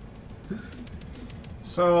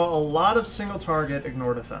 So, a lot of single target,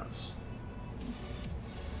 ignore defense.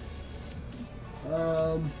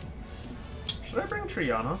 Should I bring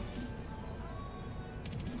Triana?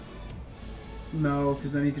 No,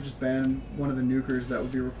 because then you could just ban one of the nukers that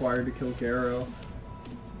would be required to kill Garo.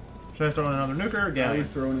 Should I throw in another nuker? I Again. would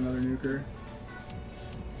throw in another nuker.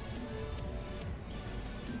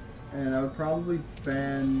 And I would probably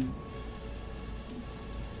ban...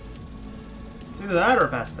 It's either that or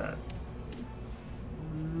Bastet.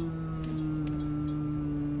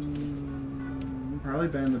 Probably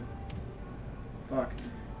ban the... Fuck.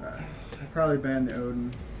 I'd probably ban the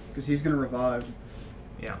Odin. Because he's going to revive.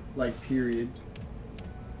 Yeah. Like, period.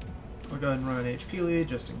 I'll go ahead and run an HP lead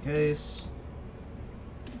just in case.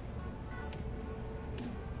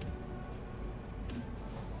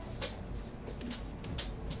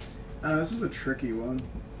 I don't know, this was a tricky one.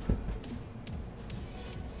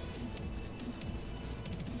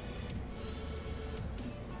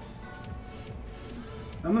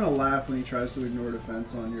 I'm gonna laugh when he tries to ignore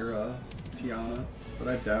defense on your Tiana, but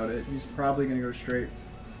I doubt it. He's probably gonna go straight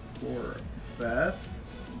for Beth,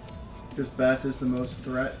 because Beth is the most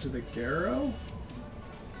threat to the Garo.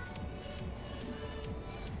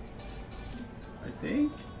 I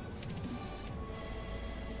think.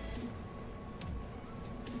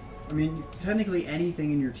 I mean, technically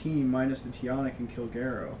anything in your team minus the Tiana can kill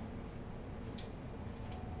Garo.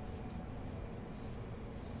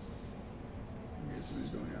 Okay, so he's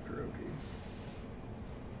going after Oki.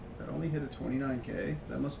 That only hit a 29k.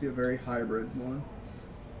 That must be a very hybrid one.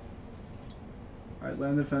 Alright,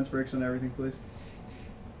 land defense breaks on everything, please.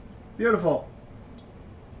 Beautiful!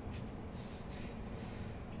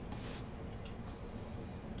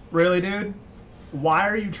 Really, dude? Why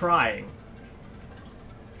are you trying?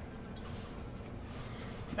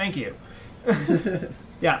 Thank you.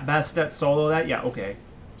 Yeah, Bastet solo that? Yeah, okay.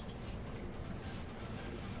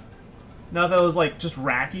 Now if it was like just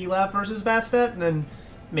Raki left versus Bastet, then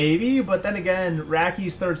maybe, but then again,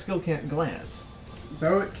 Raki's third skill can't glance.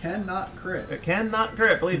 Though it cannot crit. It cannot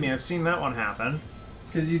crit, believe me, I've seen that one happen.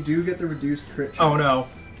 Because you do get the reduced crit chance. Oh no.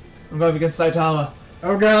 I'm going against Saitama.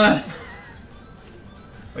 Oh god!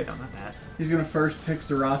 Wait, no, not that. He's gonna first pick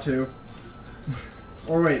Zeratu.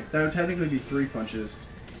 Or wait, that would technically be 3 punches.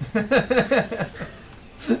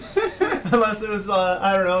 Unless it was,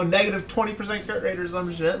 I don't know, negative 20% crit rate or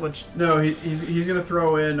some shit, which... No, he's gonna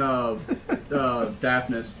throw in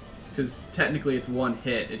Daphnis, because technically it's one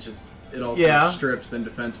hit. It also strips, then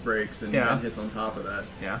defense breaks, and hits on top of that.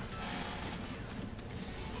 Yeah.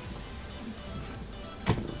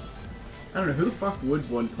 I don't know, who the fuck would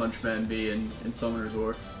One Punch Man be in Summoner's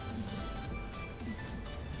War?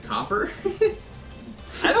 Copper?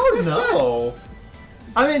 I don't know.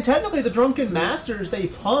 I mean, technically the Drunken Masters, they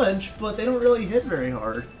punch, but they don't really hit very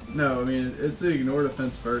hard. No, I mean, it's the ignore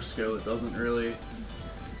defense first skill. It doesn't really...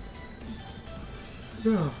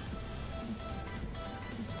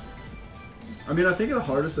 I mean, I think the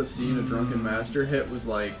hardest I've seen a Drunken Master hit was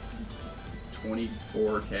like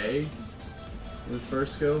 24k with his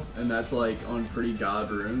first skill, and that's like on pretty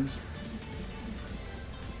god runes.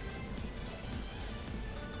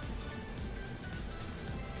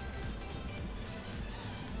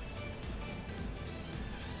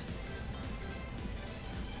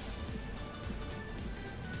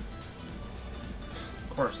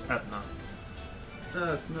 course, Etna.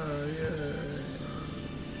 Etna, yeah.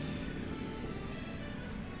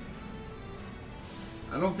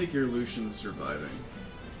 I don't think your Lucian's surviving.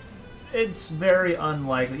 It's very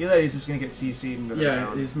unlikely. Yeah, he's just gonna get CC'd and go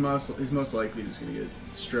down. He's most likely just gonna get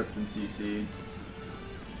stripped and CC'd.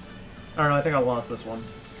 I don't know, I think I lost this one.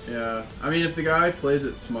 Yeah, I mean, if the guy plays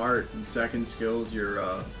it smart and second skills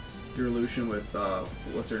your Lucian with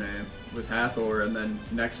what's her name, with Hathor, and then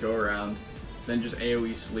next go around, then just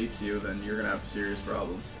AOE sleeps you, then you're gonna have serious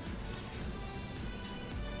problems.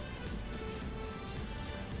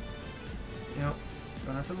 Yep,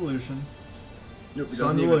 going after the Lucian. Nope, he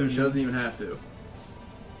Son doesn't even have to.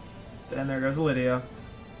 And there goes Lydia.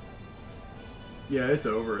 Yeah, it's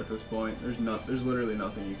over at this point. There's literally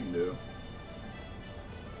nothing you can do.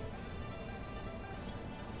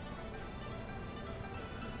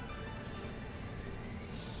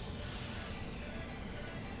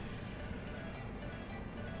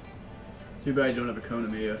 Too bad you don't have a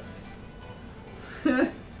Konamiya.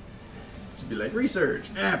 Should be like, research!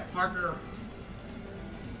 Fucker!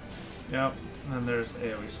 Yep, and then there's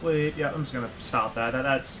AoE sleep. Yeah, I'm just gonna stop that.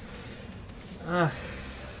 That's... I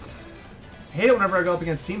hate it whenever I go up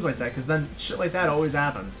against teams like that, because then shit like that always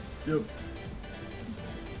happens. Yep.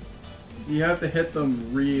 You have to hit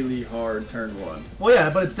them really hard turn one. Well, yeah,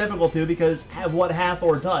 but it's difficult too, because what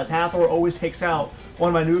Hathor does, Hathor always takes out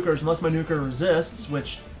one of my nukers unless my nuker resists,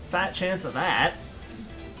 which, fat chance of that.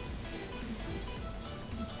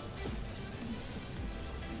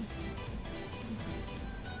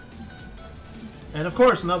 And of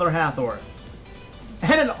course, another Hathor.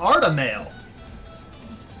 And an Artemail!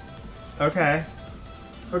 Okay.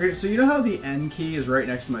 Okay, so you know how the N key is right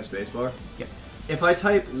next to my spacebar? Yep. If I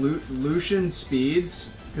type Lucian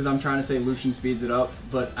speeds, because I'm trying to say Lucian speeds it up,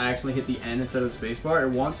 but I actually hit the N instead of the spacebar, it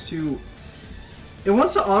wants to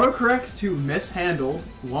autocorrect to mishandle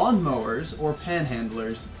lawnmowers or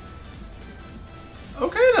panhandlers.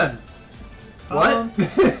 Okay then. What?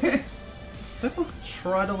 I think we'll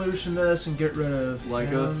try to Lucian this and get rid of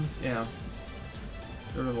Leica? Yeah.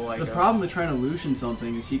 Get rid of the Leica. The problem with trying to Lucian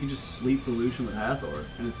something is he can just sleep the Lucian with Hathor,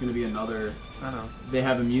 and it's going to be another... I know. They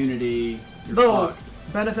have immunity, you're The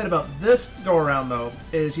fucked. benefit about this go-around, though,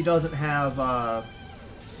 is he doesn't have... Yeah,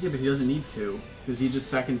 but he doesn't need to, because he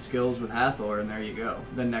just second skills with Hathor, and there you go.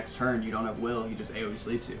 Then next turn, you don't have Will, he just AoE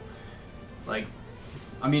sleeps you. Like,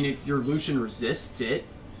 I mean, if your Lucian resists it,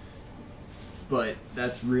 but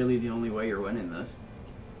that's really the only way you're winning this.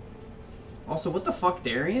 Also, what the fuck,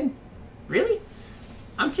 Darien? Really?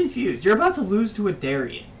 I'm confused. You're about to lose to a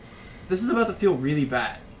Darien. This is about to feel really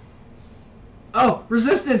bad. Oh,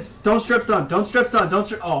 resistance! Don't strip stun, don't strip stun, don't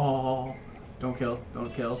strip... Oh, don't kill,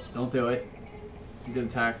 don't kill, don't do it. You did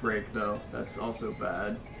attack break, though. That's also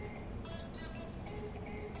bad.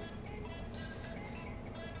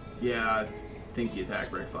 Yeah, I think the attack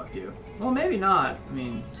break fucked you. Well, maybe not. I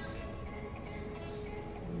mean...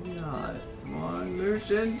 Maybe not. Come on,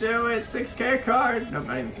 Lucian, do it! 6k card! Nope,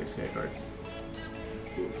 not even 6k card.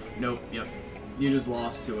 Oof. Nope, yep. You just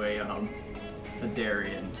lost to a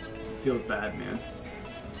Darien. Feels bad, man.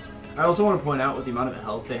 I also want to point out with the amount of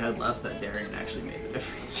health they had left that Darien actually made the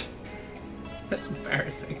difference. That's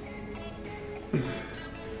embarrassing.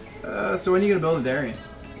 So when are you gonna build a Darien?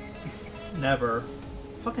 Never.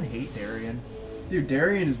 Fucking hate Darien. Dude,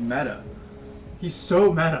 Darien is meta. He's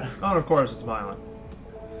so meta. Oh, and of course, it's violent.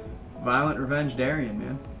 Violent Revenge Darien,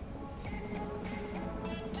 man.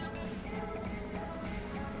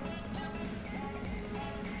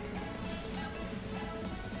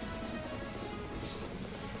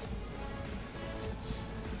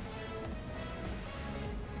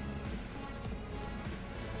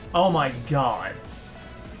 Oh my god.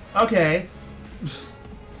 Okay.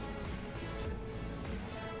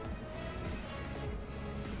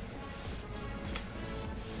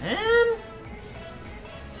 And...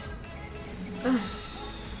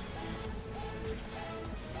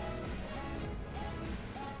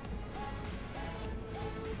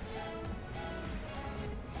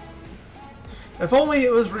 If only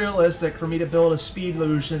it was realistic for me to build a speed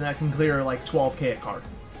Lucian that can clear like 12k a card.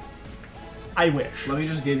 I wish. Let me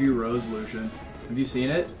just give you Rose Lucian. Have you seen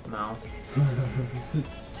it? No.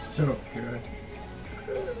 It's so good.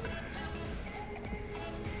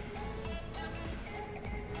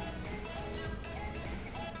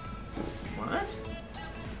 What?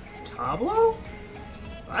 Tableau?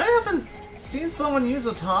 I haven't seen someone use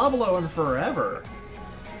a Tableau in forever.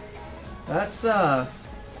 That's a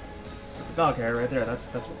dog hair right there. That's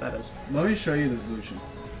what that is. Let me show you this Lucian.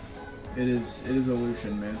 It is a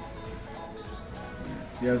Lucian, man.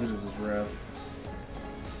 See as it is his rev.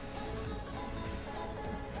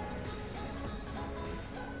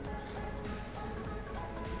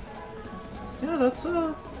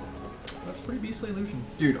 that's pretty beastly illusion.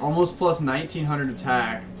 Dude, almost plus 1900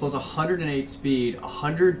 attack, plus 108 speed,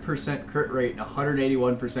 100% crit rate, and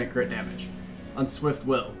 181% crit damage on Swift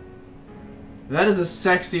Will. That is a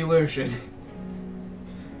sexy illusion.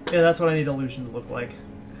 Yeah, that's what I need illusion to look like.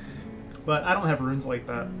 But I don't have runes like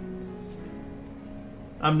that.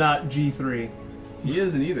 I'm not G3. He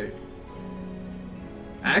isn't either.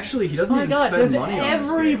 Actually, he doesn't Oh my even god, spend does money on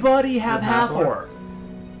this everybody game. have Hathor?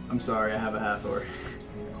 I'm sorry, I have a Hathor.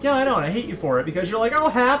 Yeah, I know, and I hate you for it because you're like, oh,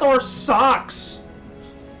 Hathor sucks.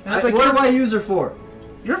 And it's like, what do I use her for?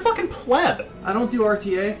 You're a fucking pleb. I don't do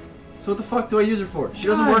RTA. So what the fuck do I use her for? She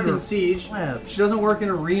doesn't work in Siege. Pleb. She doesn't work in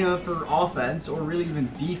Arena for offense or really even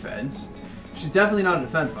defense. She's definitely not a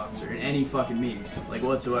defense monster in any fucking memes, like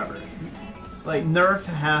whatsoever. Like Nerf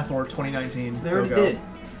Hathor 2019. they already Go. did.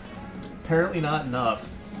 Apparently not enough.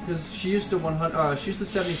 Because she used to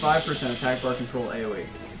 75% attack bar control AoE.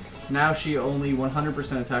 Now she only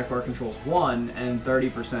 100% attack bar controls 1 and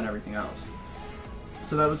 30% everything else.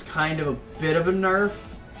 So that was kind of a bit of a nerf,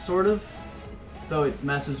 sort of. Though it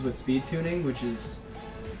messes with speed tuning, which is,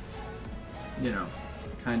 you know,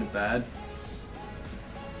 kind of bad.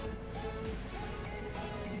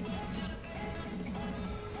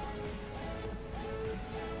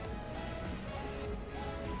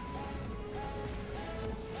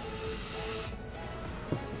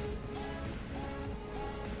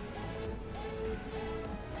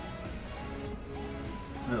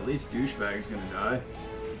 Well, at least Douchebag's gonna die.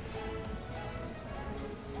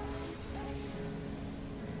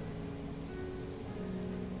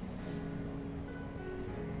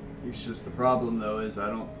 It's just the problem, though, is I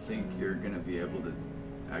don't think you're gonna be able to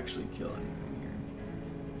actually kill anything here,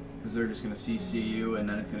 because they're just gonna CC you, and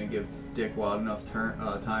then it's gonna give Dickwad enough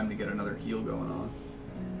time to get another heal going on.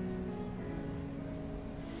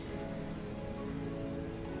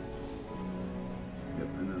 Yep,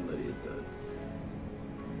 and then Lydia's dead.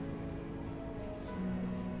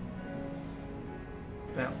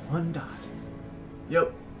 That one dot.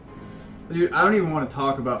 Yep. Dude, I don't even want to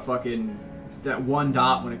talk about fucking that one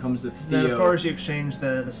dot when it comes to Theo. Then of course you exchange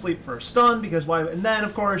the sleep for a stun because why? And then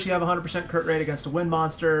of course you have 100% crit rate against a wind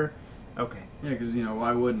monster. Okay. Yeah, because you know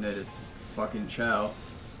why wouldn't it? It's fucking Chow.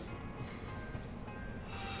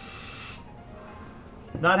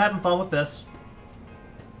 Not having fun with this.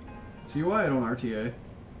 See why I don't RTA?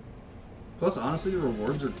 Plus, honestly, the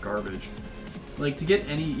rewards are garbage. Like, to get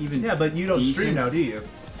any even Yeah, but you don't stream now, do you?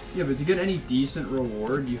 Yeah, but to get any decent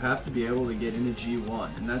reward, you have to be able to get into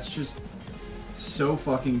G1, and that's just so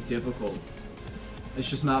fucking difficult. It's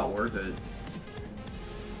just not worth it.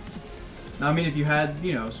 Now, I mean, if you had,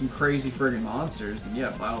 you know, some crazy friggin' monsters, then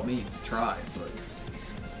yeah, by all means, try, but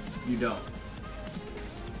you don't.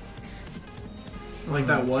 Like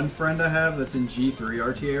that one friend I have that's in G3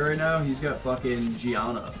 RTA right now, he's got fucking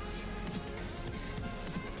Gianna.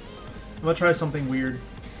 I'm gonna try something weird.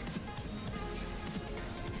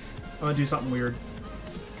 I'm gonna do something weird.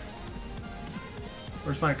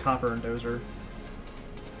 Where's my copper and dozer?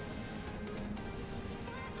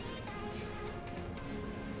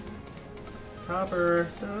 Copper,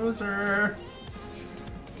 dozer.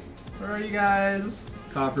 Where are you guys?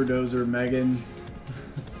 Copper Dozer, Megan.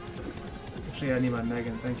 Actually, I need my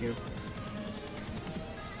Megan. Thank you.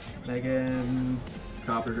 Megan.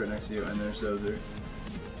 Copper's right next to you, and there's Dozer.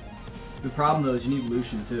 The problem though is you need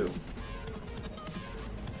Lucian too.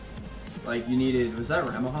 Like you needed, was that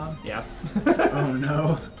Ramahan? Yeah. Oh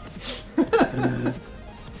no.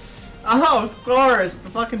 Oh, of course, the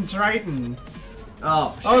fucking Triton.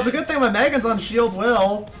 Oh, shit. Oh, it's a good thing my Megan's on Shield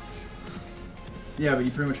Will. Yeah, but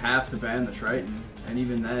you pretty much have to ban the Triton, and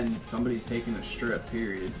even then, somebody's taking the strip.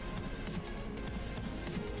 Period.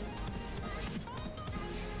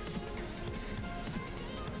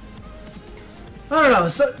 I don't know,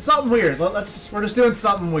 something weird. We're just doing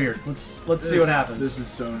something weird. Let's see what happens. This is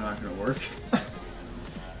so not gonna work.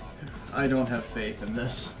 I don't have faith in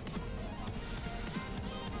this.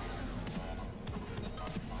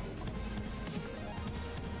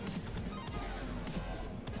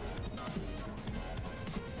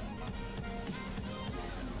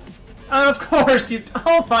 Of course you.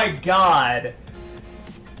 Oh my god.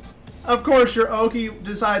 Of course your Oki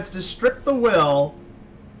decides to strip the will.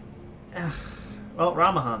 Ugh. Well,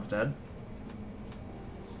 Ramahan's dead.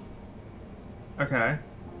 Okay.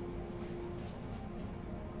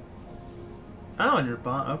 Oh, and your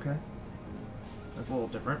bomb. Okay. That's a little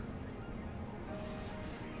different.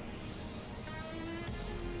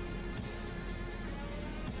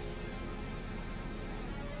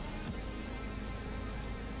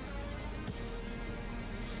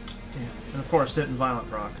 Damn. And of course, didn't violent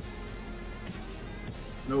proc.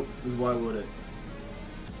 Nope, because why would it?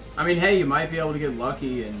 I mean, hey, you might be able to get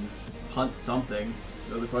lucky and hunt something.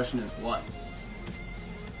 So the question is what?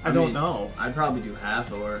 I don't know. I'd probably do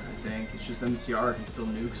Hathor, I think. It's just MCR can still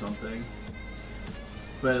nuke something.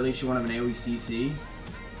 But at least you won't have an AoE CC.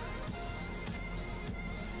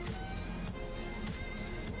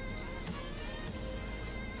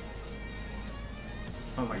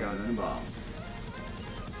 Oh my god. And then a bomb.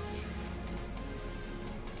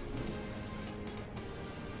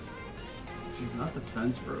 She's not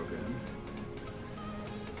defense broken.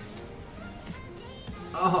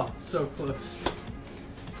 Oh, so close.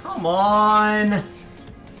 Come on!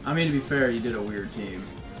 I mean, to be fair, you did a weird team.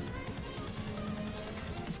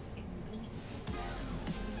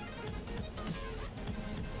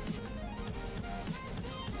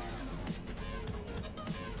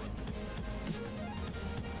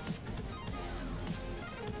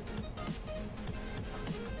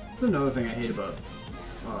 That's another thing I hate about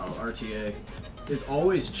RTA. It's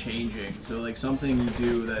always changing. So like something you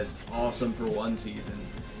do that's awesome for one season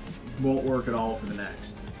won't work at all for the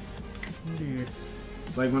next. Dude.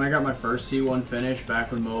 Like when I got my first C1 finish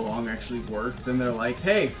back when Mo Long actually worked, then they're like,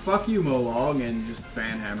 hey, fuck you Mo Long, and just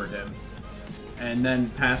banhammered him. And then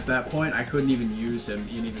past that point, I couldn't even use him,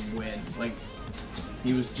 he didn't even win. Like,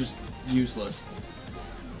 he was just useless.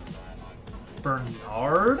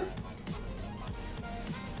 Bernard?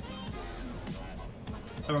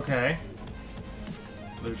 Okay.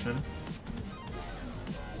 Lucian.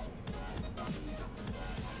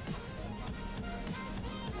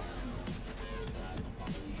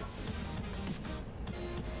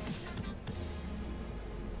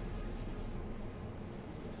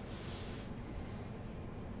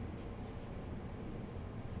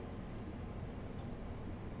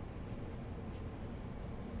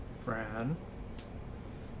 Fran.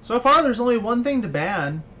 So far, there's only one thing to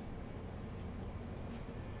ban.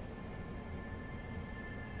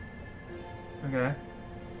 Okay.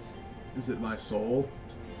 Is it my soul?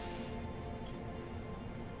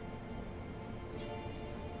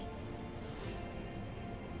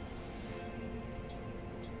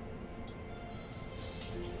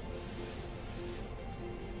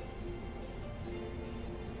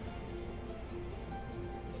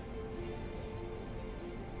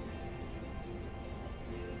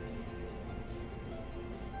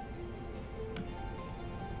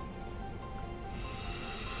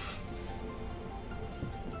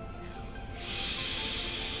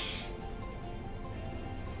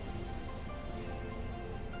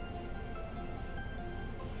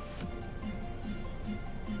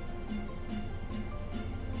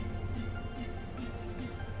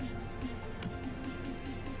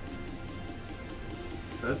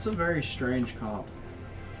 That's a very strange comp.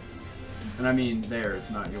 And I mean theirs,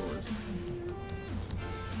 not yours.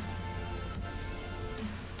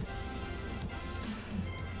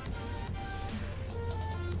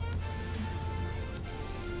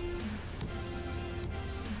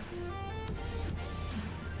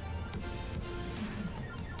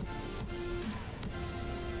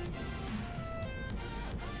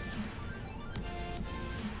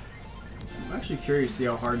 I'm actually curious to see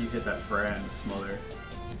how hard you hit that Fran Smother.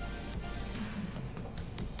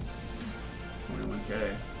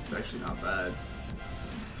 21k. It's actually not bad.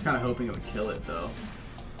 I was kind of hoping it would kill it though.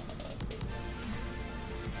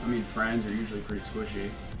 I mean, Frans are usually pretty squishy.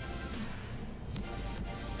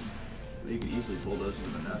 You could easily bulldoze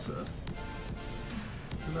into Vanessa.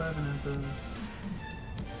 Goodbye, Vanessa.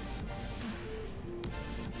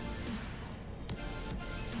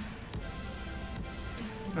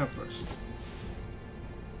 Of course.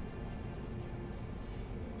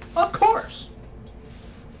 Of course!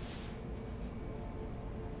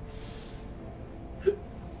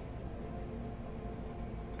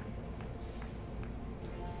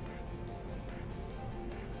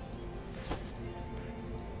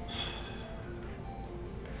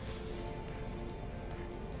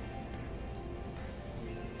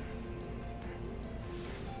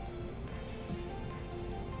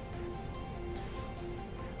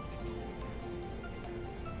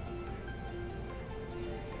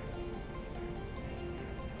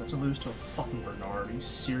 To lose to a fucking Bernard. Are you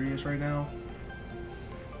serious right now?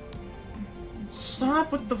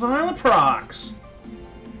 Stop with the violent procs!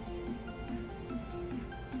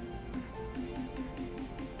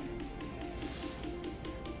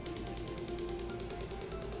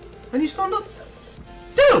 And you still don't...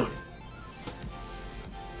 Dude!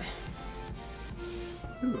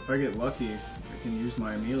 Ooh, if I get lucky, I can use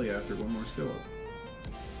my Amelia after one more skill up.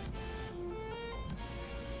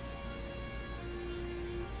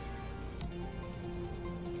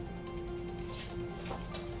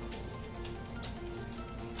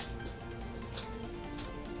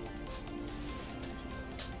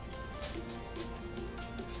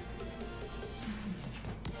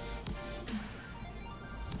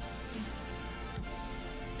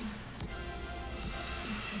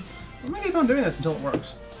 keep on doing this until it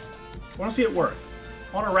works. I want to see it work.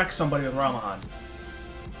 I want to wreck somebody with Ramahan.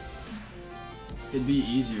 It'd be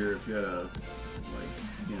easier if you had a, like,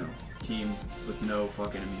 you know, team with no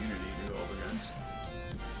fucking immunity to go up against.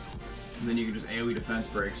 And then you can just AoE defense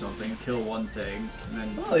break something, kill one thing, and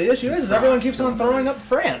then... Well, the issue is everyone keeps on throwing up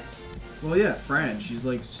Fran. Well, yeah, Fran. She's,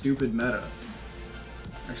 like, stupid meta.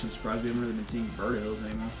 Actually, I'm surprised we haven't really been seeing bird hills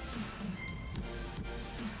anymore.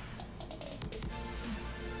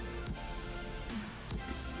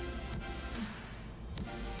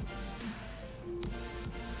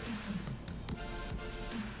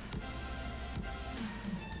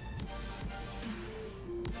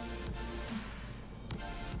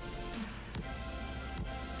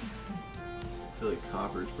 I feel like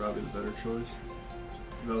Copper is probably the better choice.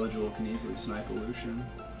 Veligible can easily snipe a Lucian.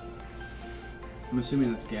 I'm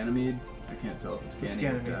assuming that's Ganymede. I can't tell if it's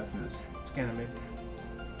Ganymede or Daphnis. It's Ganymede.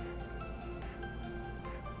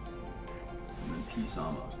 And then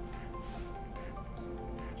P-Sama.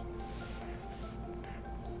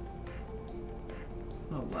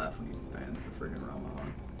 I'll laugh when he bans the friggin'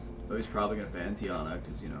 Ramahan. Though he's probably gonna ban Tiana,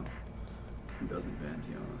 because, you know, who doesn't ban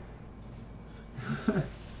Tiana?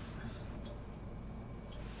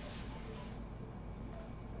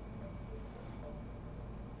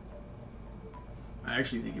 I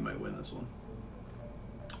actually think he might win this one.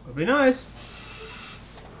 Would be nice.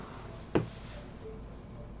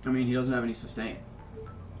 I mean, he doesn't have any sustain.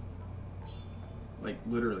 Like,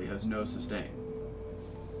 literally has no sustain.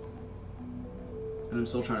 And I'm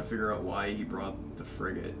still trying to figure out why he brought the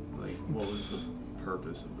frigate. Like, what was the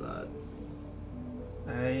purpose of that?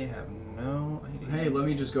 I have no idea. Hey, let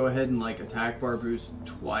me just go ahead and, like, attack bar boost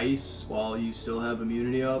twice while you still have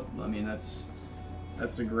immunity up. I mean, that's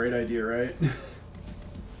a great idea, right?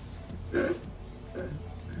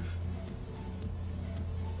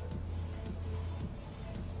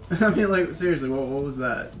 I mean, like, seriously, what was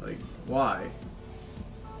that? Like, why?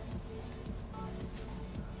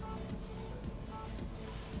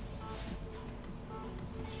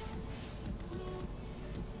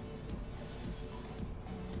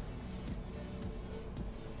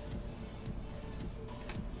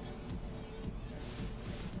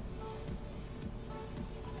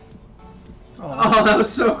 Oh, that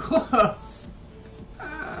was so close!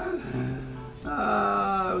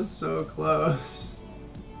 That was so close.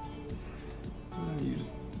 You just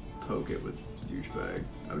poke it with douchebag.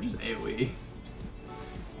 I would just AoE.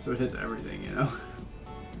 So it hits everything, you know?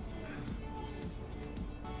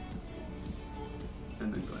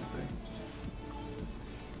 And then glancing.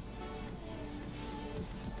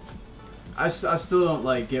 I still don't,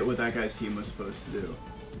 like, get what that guy's team was supposed to do.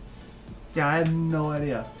 Yeah, I have no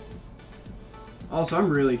idea. Also, I'm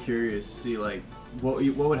really curious to see, like, what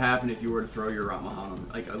would happen if you were to throw your Ramahan on,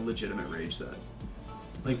 like, a legitimate rage set.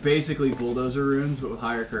 Like, basically bulldozer runes, but with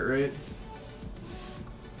higher crit rate.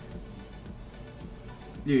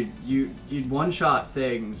 Dude, you'd one-shot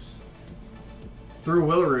things through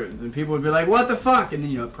will runes, and people would be like, what the fuck? And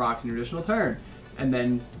then, you know, it procs an additional turn. And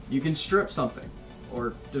then you can strip something,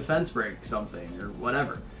 or defense break something, or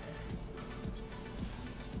whatever.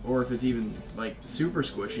 Or if it's even, like, super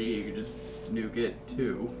squishy, you could just nuke it,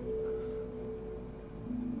 too.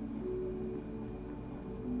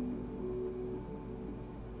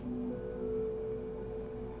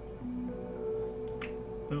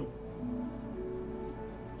 Ooh.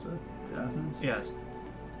 Is that Daphnis? Yes.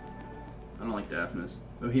 I don't like Daphnis.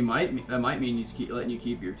 Though that might mean he's letting you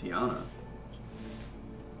keep your Tiana.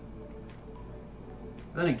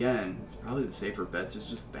 Then again, it's probably the safer bet,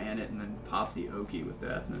 just ban it and then pop the Oki with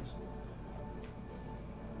Daphnis.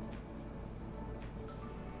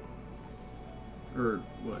 Or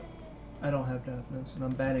what? I don't have Daphnis, and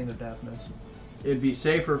I'm banning the Daphnis. It'd be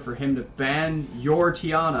safer for him to ban your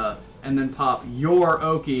Tiana and then pop your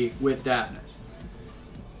Oki with Daphnis.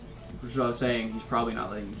 Which is what I was saying, he's probably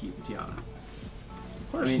not letting you keep the Tiana.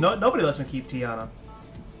 Of course, I mean, nobody lets me keep Tiana.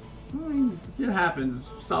 I mean, it happens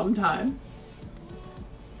sometimes.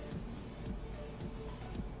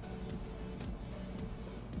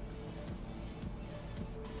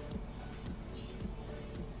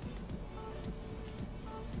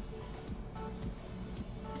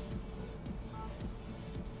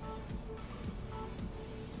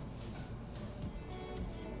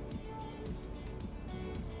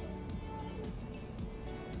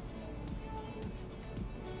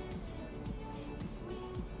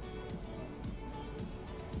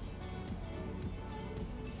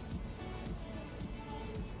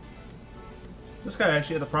 This guy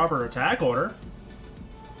actually had the proper attack order.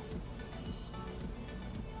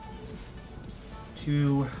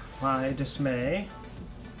 To my dismay.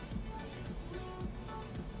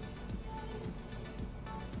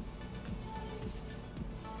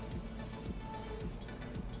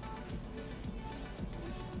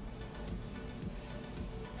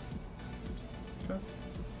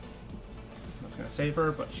 save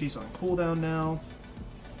her, but she's on cooldown now.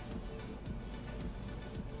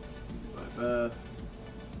 And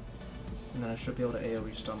And then I should be able to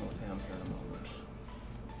AoE stun with him here in a moment.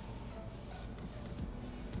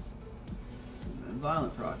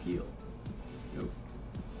 violent proc heal. Nope.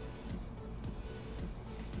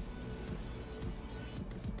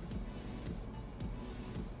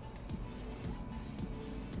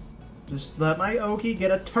 Just let my Oki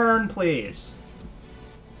get a turn, please.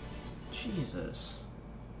 Jesus.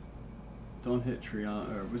 Don't hit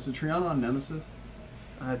Triana. Or was it Triana on Nemesis?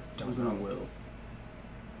 I Or don't was it know. on Will?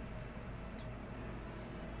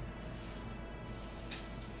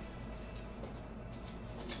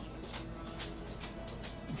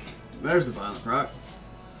 There's the violent proc.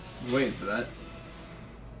 I was waiting for that.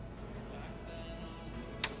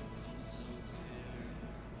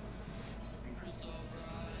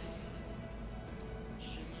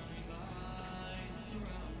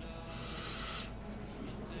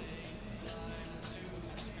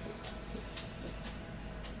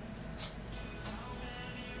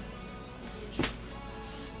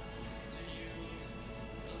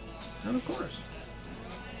 And of course.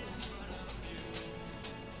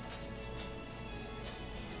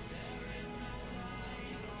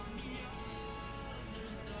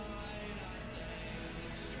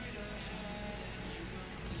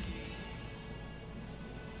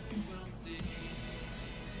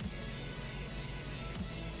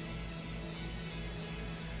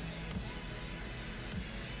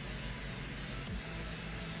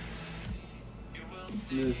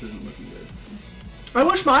 This isn't looking good. I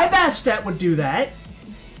wish my Bastet would do that.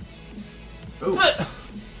 Oh.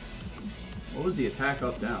 What was the attack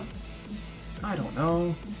up down? I don't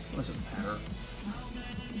know. Doesn't matter.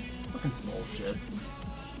 Fucking bullshit.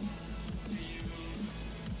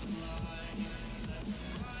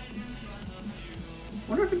 I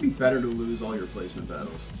wonder if it'd be better to lose all your placement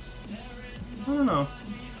battles. I don't know.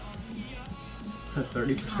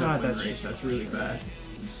 30% God, win that's rate, that's really bad.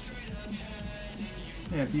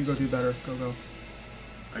 Yeah, if you go do better, go.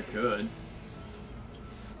 I could.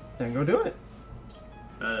 Then go do it.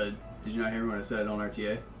 Did you not hear me when I said it on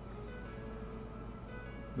RTA?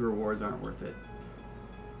 The rewards aren't worth it.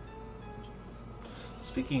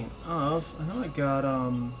 Speaking of, I know I got,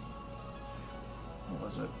 what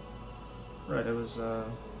was it? Right, it was,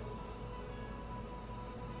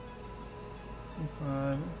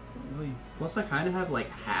 25, really? Plus, I kind of have like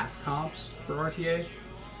half comps for RTA.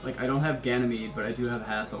 Like, I don't have Ganymede, but I do have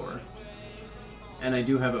Hathor. And I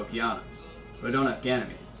do have Okeanos, but I don't have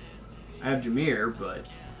Ganymede. I have Jameer, but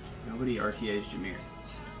nobody RTA's Jameer.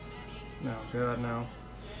 No, God, no.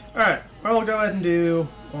 Alright, well, I'll go ahead and do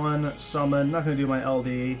one summon. Not going to do my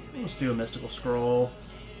LD. Let's do a Mystical Scroll.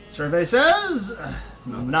 Survey says...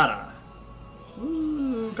 Nothing. Nada.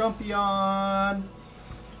 Ooh, Gumpion.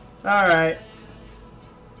 Alright.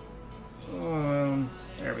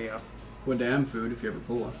 There we go. What damn food if you ever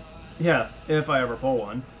pull one. Yeah, if I ever pull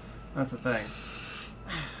one. That's the thing.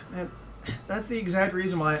 Man, that's the exact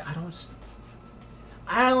reason why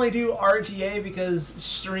I only do RTA because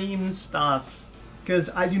stream stuff.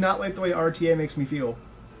 Because I do not like the way RTA makes me feel.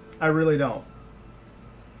 I really don't.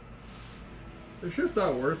 It's just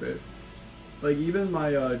not worth it. Like, even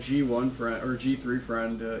my G1 friend, or G3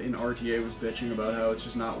 friend in RTA was bitching about how it's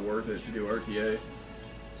just not worth it to do RTA.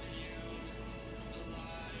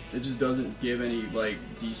 It just doesn't give any, like,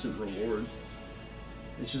 decent rewards.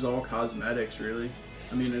 It's just all cosmetics, really.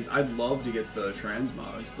 I mean, I'd love to get the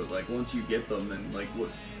transmogs, but, like, once you get them, then, like, what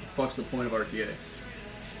the fuck's the point of RTA?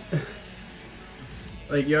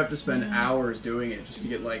 Like, you have to spend hours doing it just to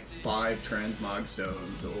get, like, 5 transmog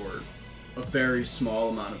stones, or a very small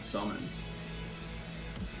amount of summons.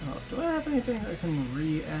 Oh, do I have anything I can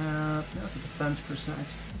re-app? No, it's a defense percent.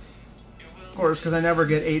 Of course, because I never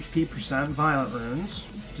get HP percent violent runes.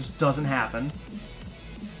 It just doesn't happen.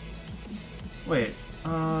 Wait,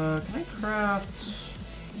 can I craft...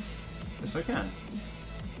 Yes, I can.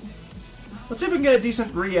 Let's see if we can get a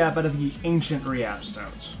decent re-app out of the ancient re-app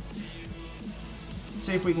stones. Let's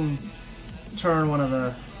see if we can turn one of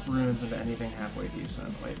the runes into anything halfway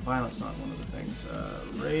decent. Wait, violence not one of the things.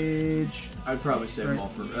 Rage... I'd probably save them all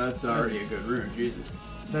for... That's already a good rune, Jesus.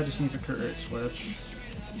 That just needs a current switch.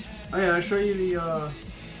 Oh yeah, I show you the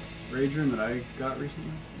rage rune that I got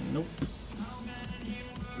recently. Nope.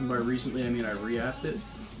 And by recently, I mean I re-apped it. I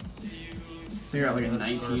think I got like a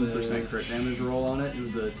 19% crit damage roll on it. It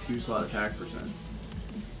was a 2-slot attack percent.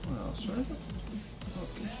 What else? Where is it?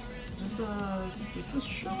 Oh, does this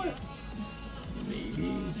show it?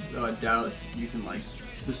 Maybe. Though I doubt you can like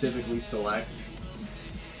specifically select.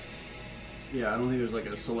 Yeah, I don't think there's like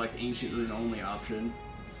a select ancient rune only option.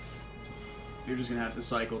 You're just gonna have to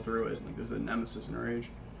cycle through it. Like there's a nemesis in Rage.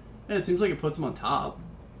 And it seems like it puts them on top.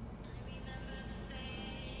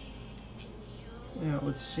 Yeah, it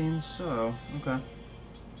would seem so. Okay.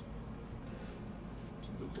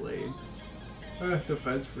 There's a blade.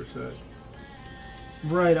 Defense for a sec.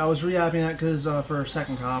 Right, I was re-apping that because for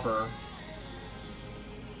second copper.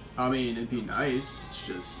 I mean, it'd be nice. It's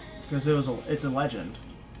just Because it's a legend.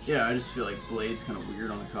 yeah. I just feel like blade's kind of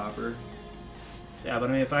weird on a copper. Yeah, but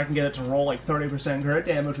I mean, if I can get it to roll like 30% crit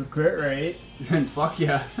damage with crit rate. Then fuck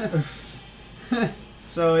yeah.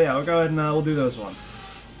 So yeah, we'll go ahead and we'll do those one.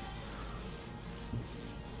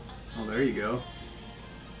 Oh, there you go.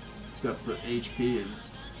 Except for HP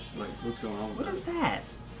is like, what's going on with What that? is that?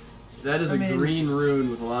 That is I a mean- green rune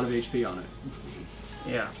with a lot of HP on it.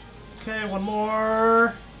 Yeah. Okay, one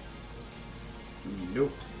more.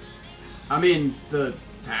 Nope. I mean, the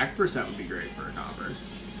attack percent would be great for a copper.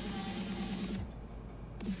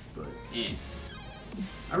 But, eh.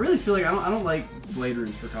 I really feel like I don't like blade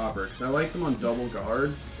runes for copper, because I like them on double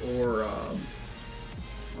guard or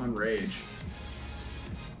on rage.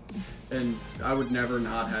 And I would never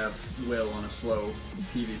not have Will on a slow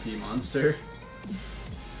PvP monster.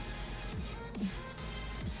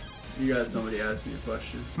 You got somebody asking a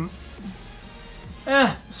question.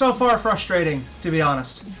 So far frustrating, to be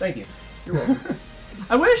honest. Thank you. You're welcome.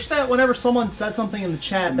 I wish that whenever someone said something in the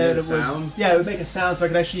chat It that made a it would, sound? yeah, it would make a sound so I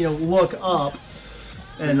could actually, look up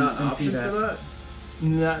and, Not an and see option that. for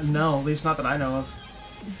that? No, at least not that I know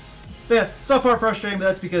of. But yeah, so far frustrating, but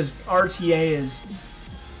that's because RTA is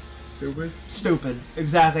Stupid. stupid.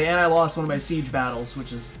 Exactly, and I lost one of my siege battles,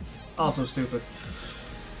 which is also stupid.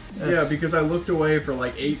 Yeah, because I looked away for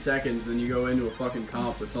like 8 seconds, and you go into a fucking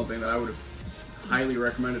comp with something that I would have highly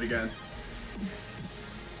recommended against.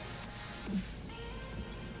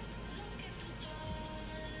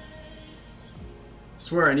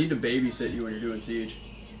 Swear, I need to babysit you when you're doing Siege.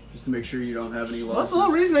 Just to make sure you don't have any losses. Well, that's the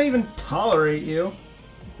whole reason I even tolerate you.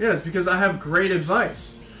 Yeah, it's because I have great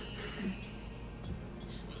advice.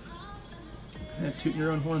 Yeah, tooting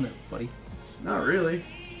your own horn there, buddy. Not really.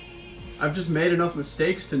 I've just made enough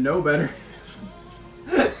mistakes to know better.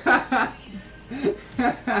 Yeah,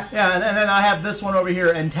 and then I have this one over here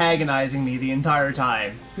antagonizing me the entire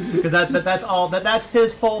time. Because that's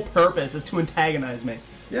his whole purpose, is to antagonize me.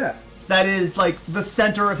 Yeah. That is, like, the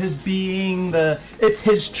center of his being, it's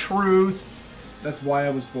his truth. That's why I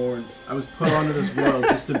was born. I was put onto this world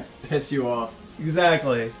just to piss you off.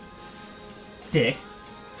 Exactly. Dick.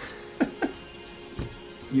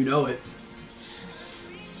 You know it.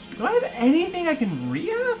 Do I have anything I can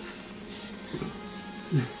re-up?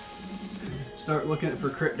 Start looking for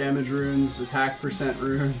crit damage runes, attack percent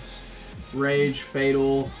runes, rage,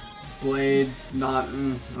 fatal, blade, not, I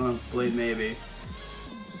don't know, blade maybe.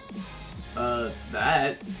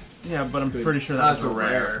 That. Yeah, but I'm Good. pretty sure that's a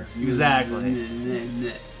rare. Exactly.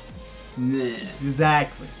 Nah.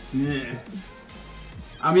 Exactly.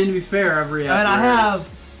 I mean, to be fair, every And I have...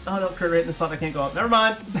 Oh, no, crit rate in the spot I can't go up. Never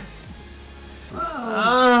mind.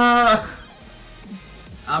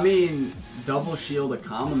 I mean, double shield a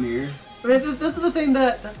Kamamir. I mean, this is the thing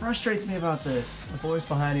that frustrates me about this. The voice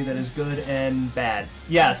behind you that is good and bad.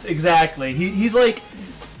 Yes, exactly. He's like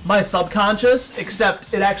my subconscious,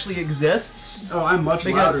 except it actually exists. Oh, I'm much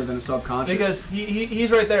louder than a subconscious. Because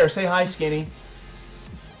he's right there. Say hi, Skinny.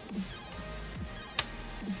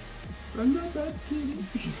 I'm not that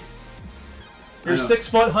skinny. You're 6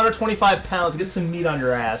 foot, 125 pounds. Get some meat on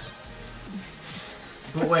your ass.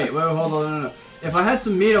 But wait, hold on, no. If I had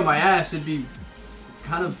some meat on my ass, it'd be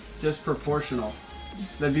kind of disproportional.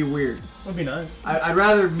 That'd be weird. Would be nice. I'd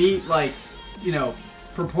rather meat, like,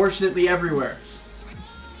 proportionately everywhere.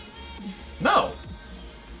 No.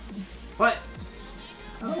 What?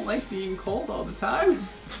 I don't like being cold all the time.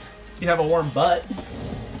 You have a warm butt.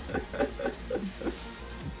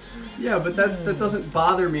 Yeah, but that doesn't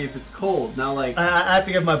bother me if it's cold. Now, like... I have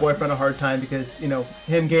to give my boyfriend a hard time because,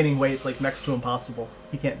 him gaining weight's like next to impossible.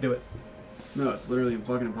 He can't do it. No, it's literally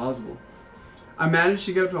fucking impossible. I managed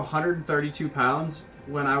to get up to 132 pounds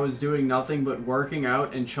when I was doing nothing but working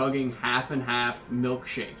out and chugging half and half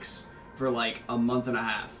milkshakes for like a month and a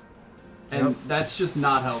half. And that's just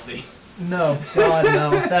not healthy. No, God, no.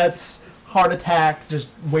 That's heart attack just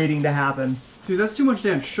waiting to happen. Dude, that's too much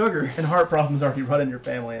damn sugar. And heart problems already run in your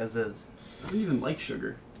family as is. I don't even like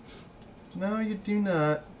sugar. No, you do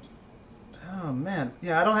not. Oh, man.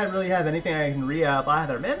 Yeah, I don't really have anything I can re-up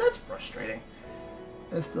either. Man, that's frustrating.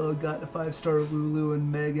 I still got the 5-star Lulu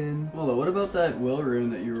and Megan. Hold on, what about that will rune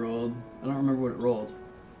that you rolled? I don't remember what it rolled.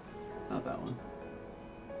 Not that one.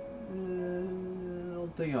 I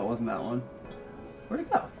don't think it wasn't that one. Where'd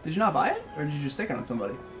it go? Did you not buy it? Or did you just stick it on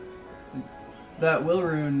somebody? That will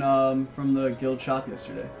rune from the guild shop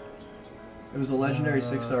yesterday. It was a legendary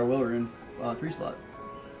 6-star will rune, 3-slot.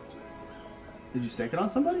 Did you stake it on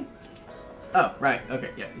somebody? Oh, right. Okay,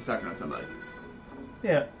 yeah, you stuck it on somebody.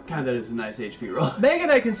 Yeah. God, that is a nice HP roll. Megan,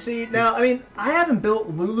 I can see. Now, I mean, I haven't built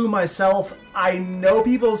Lulu myself. I know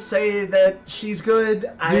people say that she's good.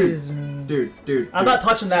 Dude. I'm not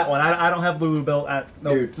touching that one. I don't have Lulu built at...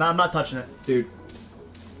 Nope. Dude. No, I'm not touching it.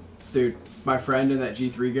 Dude. My friend in that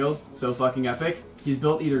G3 guild, so fucking epic, he's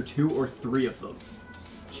built either 2 or 3 of them.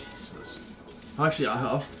 Jesus. Actually,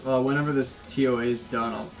 whenever this TOA is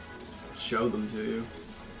done, I'll show them to you.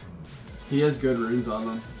 He has good runes on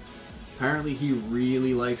them. Apparently, he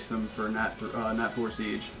really likes them for Nat 4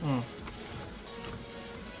 Siege.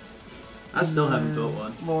 I still haven't built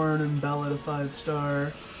one. Lauren and Bella to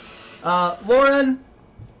 5-star. Lauren,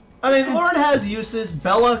 I mean, Lauren has uses.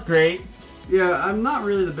 Bella, great. Yeah, I'm not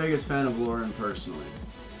really the biggest fan of Lauren personally.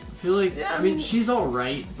 I feel like, yeah, I mean, she's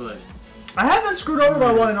alright, but... I have been screwed over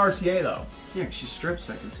by one in RTA, though. Yeah, 'cause she strips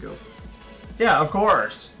second skill. Yeah, of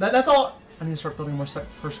course. That's all... I need to start building more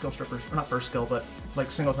first skill strippers. Or not first skill, but like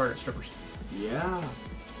single target strippers. Yeah.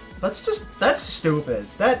 That's stupid.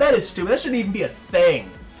 That is stupid. That shouldn't even be a thing.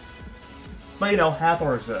 But you know,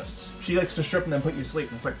 Hathor exists. She likes to strip and then put you to sleep.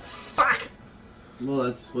 And it's like, fuck! Well,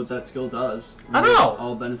 that's what that skill does. I know!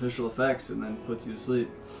 All beneficial effects and then puts you to sleep.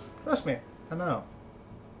 Trust me, I know.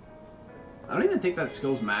 I don't even think that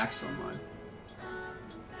skill's maxed on mine.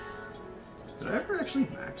 Did I ever actually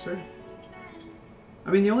max her? I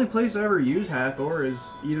mean, the only place I ever use Hathor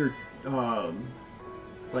is either,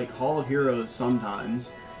 like, Hall of Heroes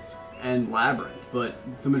sometimes, and Labyrinth, but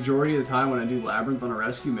the majority of the time when I do Labyrinth on a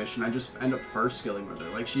rescue mission, I just end up first skilling with her.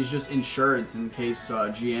 Like, she's just insurance in case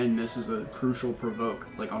GN misses a crucial provoke,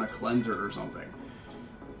 like on a cleanser or something,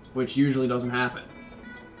 which usually doesn't happen.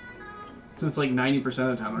 So it's like 90%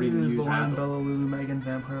 of the time I don't even use Hathor. Bella, Lulu, Megan,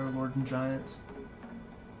 Vampire, Lord, and Giants.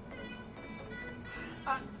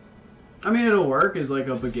 I mean, it'll work as like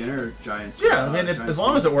a beginner Giants. Yeah, I mean, as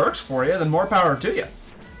long as it works for you, then more power to you.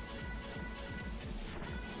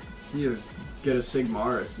 You get a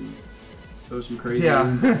Sigmaris and throw some crazy. Yeah.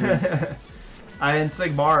 And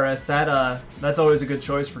Sigmaris, that's always a good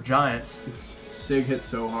choice for Giants. Sig hits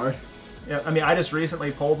so hard. Yeah, I mean, I just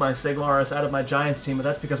recently pulled my Sigmaris out of my Giants team, but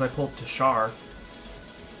that's because I pulled Tashar.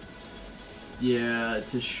 Yeah,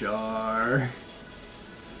 Tashar.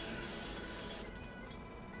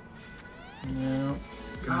 Yeah.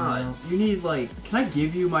 God, you need, like... Can I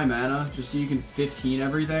give you my mana just so you can 15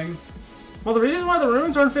 everything? Well, the reason why the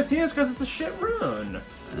runes aren't 15 is because it's a shit rune.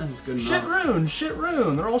 It's good Shit enough. shit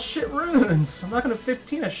rune. They're all shit runes. I'm not going to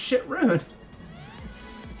 15 a shit rune.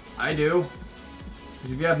 I do.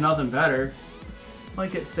 Because if you have nothing better...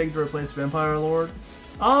 Might get Sig to replace Vampire Lord.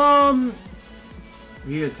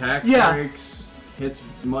 He attack breaks, hits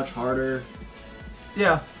much harder.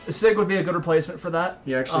 Yeah, Sig would be a good replacement for that.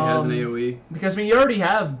 He actually has an AoE. Because, I mean, you already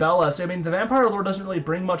have Bella, so, I mean, the Vampire Lord doesn't really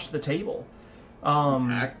bring much to the table.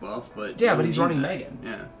 Attack buff, but... Yeah, but he's running Megan.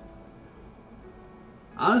 Yeah.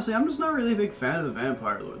 Honestly, I'm just not really a big fan of the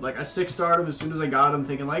Vampire Lord. Like, I 6-starred him as soon as I got him,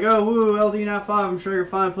 thinking like, oh, woo, LD Nat 5, I'm sure you're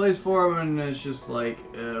fine place for him, and it's just like,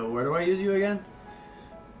 where do I use you again?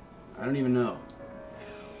 I don't even know.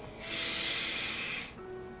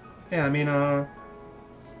 Yeah, I mean,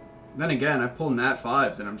 Then again, I pull Nat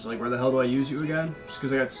 5s, and I'm just like, where the hell do I use you again? Just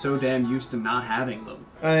because I got so damn used to not having them.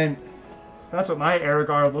 And that's what my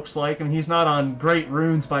Aragorn looks like. I mean, he's not on great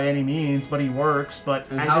runes by any means, but he works. But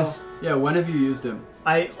yeah, when have you used him?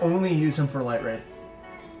 I only use him for Light Raid.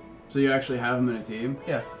 So you actually have him in a team?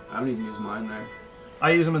 Yeah. I don't even use mine there.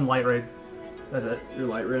 I use him in Light Raid. That's it. Your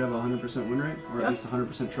Light Raid have 100% win rate? Or Yeah. at least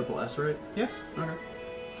 100% triple S rate? Yeah. Okay.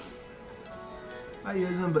 I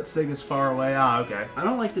use him, but Sig is far away. Ah, okay. I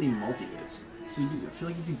don't like that he multi-hits. So I feel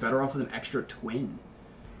like you'd be better off with an extra twin.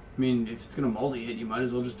 I mean, if it's going to multi-hit, you might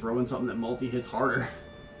as well just throw in something that multi-hits harder.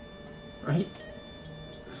 Right?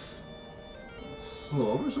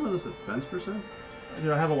 Well, what were some of those defense percents? You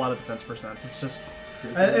know, I have a lot of defense percents. It's just...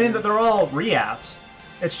 I mean, they're all re-apps.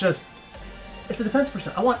 It's just... It's a defense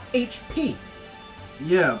percent. I want HP.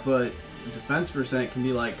 Yeah, but defense percent can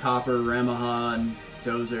be like Copper, Ramahan,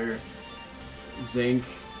 Dozer, Zinc.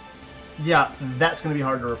 Yeah, that's going to be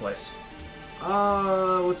hard to replace.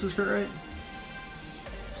 What's his crit rate?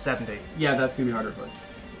 70. Yeah, that's going to be hard to replace.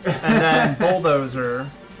 And then Bulldozer.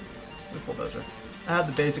 Where's Bulldozer? I have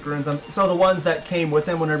the basic runes on. So the ones that came with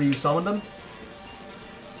him whenever you summoned them.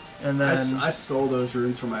 And then... I stole those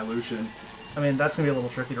runes from my Lucian. I mean, that's going to be a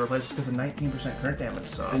little tricky to replace just because of 19% current damage,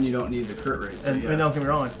 so... And you don't need the crit rate, so and, yeah. I mean, don't get me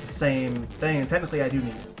wrong, it's the same thing, and technically I do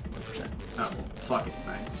need 1%. Oh, well, fuck it.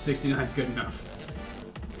 69's good enough.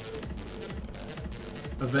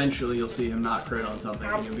 eventually you'll see him not crit on something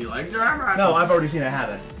and you'll be like, damn it! No, I've already seen it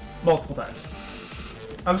happen. Multiple times.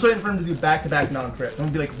 I'm just waiting for him to do back-to-back non-crits. I'm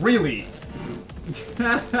gonna be like, really?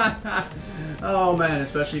 Oh man,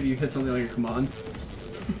 especially if you hit something like a command.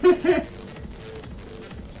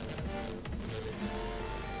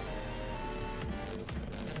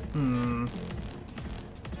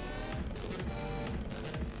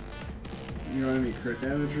 You don't have any crit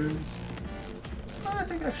damage runes? I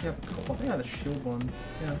think I actually have a couple. I think I have a shield one.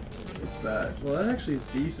 Yeah. What's that? Well, that actually is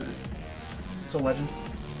decent. It's a legend.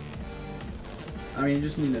 I mean, you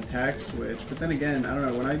just need an attack switch, but then again, I don't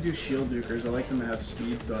know, when I do shield nukers, I like them to have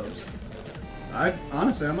speed subs.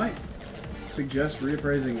 Honestly, I might suggest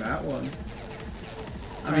reappraising that one.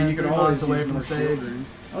 I mean, you could always use more shield runes.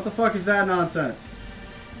 What the fuck is that nonsense?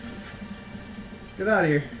 Get out of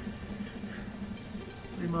here.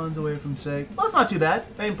 3 mons away from sake. Well, that's not too bad.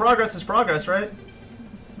 I mean, progress is progress, right?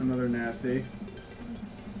 Another nasty.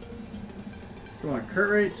 Come on, crit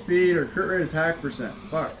rate, speed, or crit rate attack percent.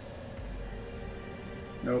 Fuck.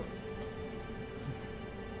 Nope.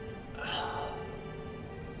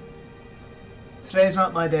 Today's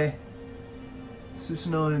not my day.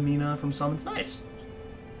 Susanoo and Mina from Summons. Nice.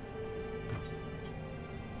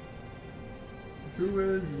 Who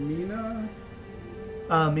is Mina?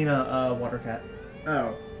 Mina, Water Cat.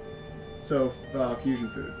 Oh. So, fusion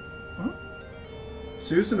food. Huh?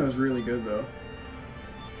 Susanoo's really good, though.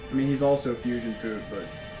 I mean, he's also fusion food, but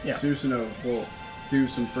yeah. Susanoo will do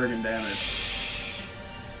some friggin' damage.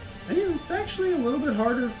 And he's actually a little bit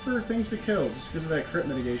harder for things to kill, just because of that crit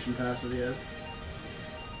mitigation passive he has.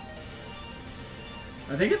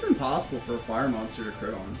 I think it's impossible for a fire monster to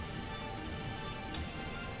crit on.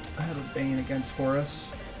 I have a Bane against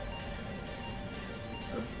Horus.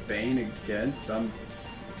 A Bane against? I'm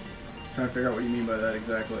trying to figure out what you mean by that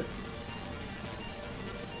exactly.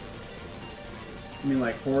 You mean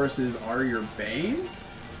like Horuses are your Bane?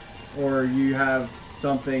 Or you have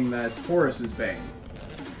something that's Horus's Bane?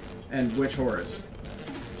 And which Horus?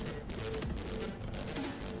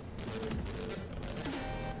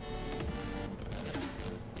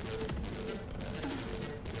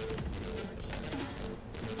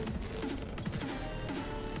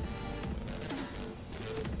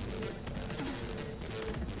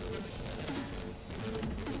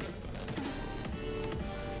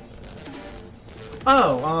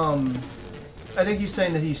 Oh, I think he's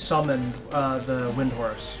saying that he summoned the Wind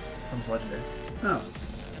Horse from his legendary. Oh.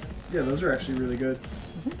 Yeah, those are actually really good.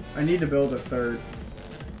 I need to build a third.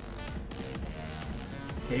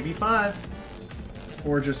 KB5.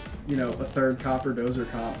 Or just, you know, a third Copper Dozer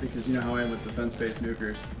comp, because you know how I am with defense-based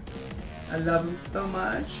nukers. I love them so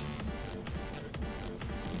much.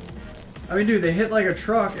 I mean, dude, they hit like a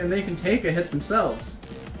truck, and they can take a hit themselves.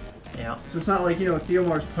 Yeah. So it's not like, you know,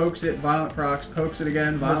 Theomars pokes it, Violent Procs, pokes it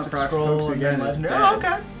again, Violent Mystic Procs, Scroll, pokes it again, it's dead. Oh,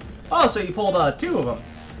 okay. Oh, so you pulled 2 of them.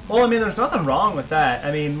 Well, I mean, there's nothing wrong with that.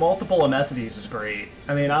 I mean, multiple Amesides is great.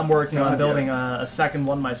 I mean, I'm working on building a second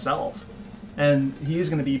one myself. And he's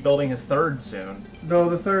going to be building his third soon. Though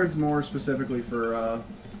the third's more specifically for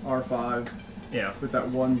R5. Yeah. With that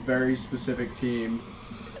one very specific team.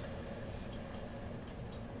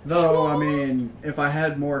 Though, I mean, if I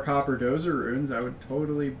had more Copper Dozer runes, I would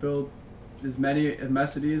totally build as many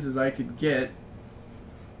Amesides as I could get.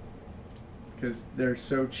 Because they're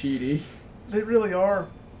so cheaty. They really are.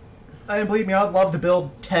 I mean, believe me, I'd love to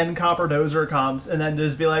build 10 Copper Dozer comps and then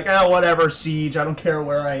just be like, oh, whatever, Siege, I don't care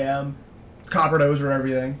where I am. Copper Dozer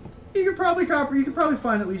everything. You could probably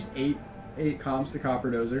find at least eight comps to Copper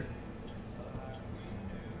Dozer.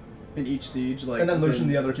 In each siege, like. And then Lucian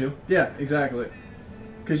the other 2. Yeah, exactly.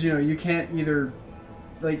 Because, you know, you can't either,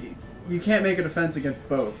 like, you can't make a defense against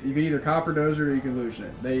both. You can either Copper Dozer or you can Lucian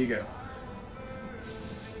it. There you go.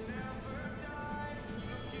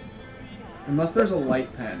 Unless there's a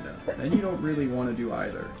Light Panda. Then you don't really want to do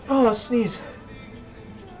either. Oh, sneeze.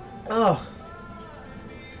 Oh.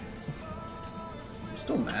 I'm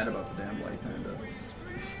still mad about the damn Light Panda.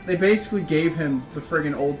 They basically gave him the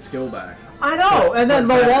friggin' old skill back. I know, and then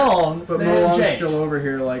Molong. But Molong's still over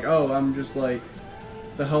here like, oh, I'm just like,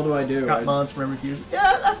 the hell do I do? Got mons from every fusion.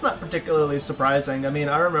 Yeah, that's not particularly surprising. I mean,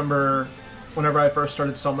 I remember whenever I first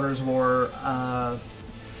started Summoner's War, I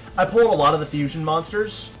pulled a lot of the fusion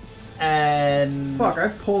monsters, and... Fuck, I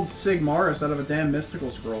pulled Sigmaris out of a damn mystical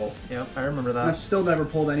scroll. Yep, I remember that. And I've still never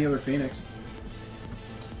pulled any other Phoenix.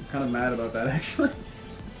 I'm kind of mad about that, actually.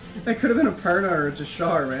 That could have been a Perna or a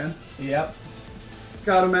Tashar, man. Yep.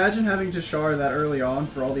 God, imagine having Tashar that early on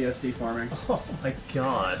for all the SD farming. Oh my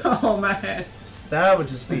god. Oh man. That would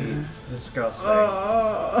just be disgusting.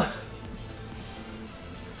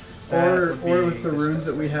 Or with the runes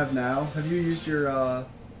that we have now. Have you used your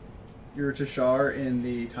Tashar in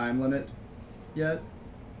the time limit yet?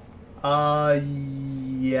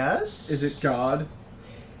 Yes. Is it God?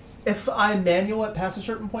 If I manual it past a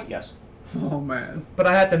certain point, yes. Oh man. But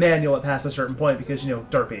I have to manual it past a certain point because, you know,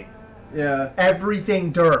 derpy. Yeah.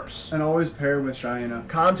 Everything derps. And always pair with China.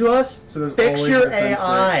 Come to us. So there's fix always your a defense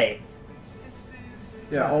AI. break.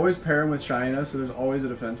 Yeah, always pair him with China, so there's always a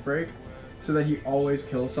defense break. So that he always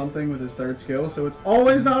kills something with his third skill, so it's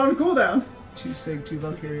always not on cooldown. 2 Sig, 2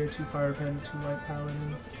 Valkyria, 2 Fire Panda, 2 Light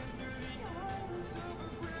Paladin.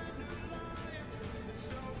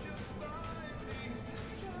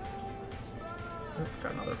 Oh,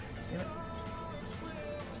 got another. Damn it.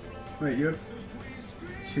 Wait, you have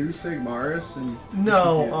 2 Sigmaris and...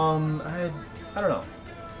 No, I don't know.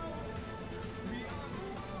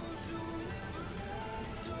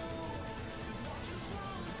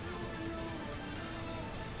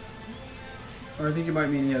 Or I think it might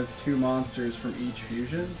mean he has 2 monsters from each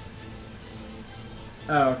fusion.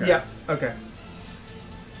 Oh, okay. Yeah, okay.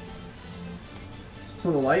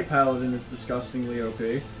 Well, the Light Paladin is disgustingly OP.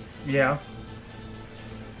 Yeah.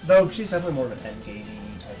 Though she's definitely more of an endgame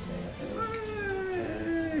type thing, I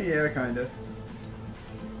think. Yeah, kinda.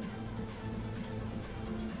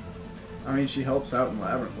 I mean, she helps out in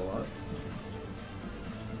Labyrinth a lot.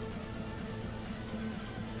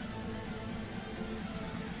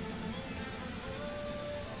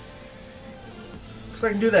 Because I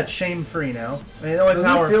can do that shame-free now. I mean, the only Doesn't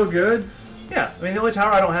tower... it feel good? Yeah, I mean, the only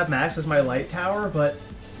tower I don't have max is my light tower, but...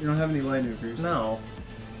 You don't have any light nukers. No.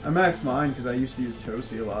 I maxed mine because I used to use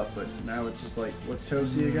Tosi a lot, but now it's just like, what's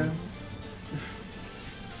Tosi again?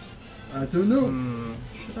 I don't know.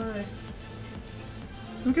 Should I?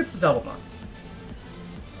 Who gets the double bump?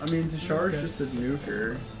 I mean, Tashar's just a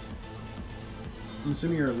nuker. I'm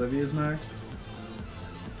assuming your Olivia's maxed.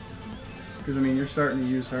 Because, I mean, you're starting to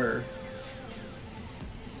use her.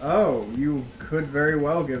 Oh, you could very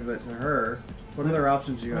well give it to her. What other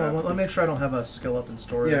options do you have? Well, let me make sure I don't have a skill up in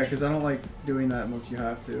storage. Yeah, because I don't like doing that unless you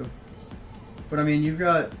have to. But, I mean, you've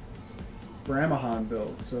got Brahmahan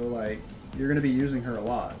built, so, like, you're going to be using her a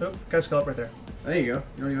lot. Oh, got a skill up right there. There you go.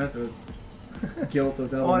 You don't even have to guilt the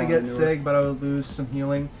devil. I want to get Sig, but I would lose some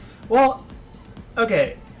healing. Well,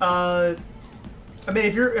 okay. I mean,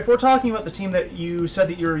 if we're talking about the team that you said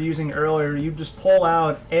that you were using earlier, you just pull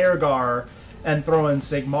out Airgar and throw in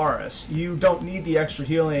Sigmaris. You don't need the extra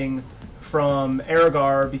healing from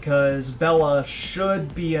Airgar because Bella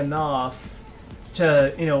should be enough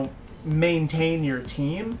to, you know, maintain your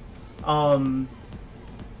team. The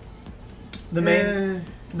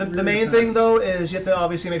main thing though is you have to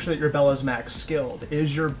obviously make sure that your Bella's max skilled.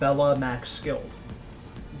 Is your Bella max skilled?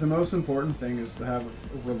 The most important thing is to have a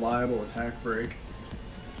reliable attack break.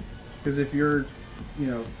 Because if you're, you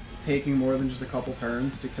know, taking more than just a couple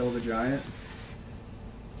turns to kill the giant,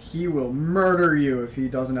 he will murder you if he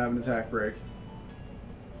doesn't have an attack break.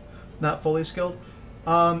 Not fully skilled?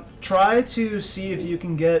 Try to see if you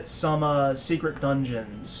can get some secret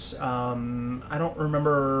dungeons. I don't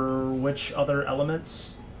remember which other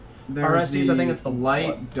elements are SDs. I think it's the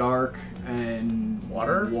light, dark, and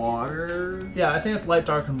water. Water. Yeah, I think it's light,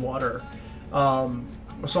 dark, and water.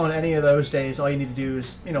 So on any of those days, all you need to do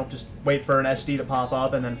is, you know, just wait for an SD to pop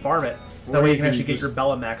up and then farm it. That way you can actually get your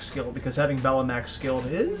Bella max skilled, because having Bella max skilled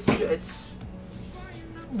it's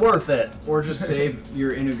worth it. Or just save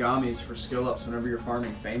your Inugamis for skill ups whenever you're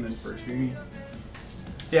farming Famine for experience.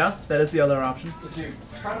 Yeah, that is the other option. Dude,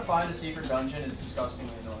 trying to find a secret dungeon is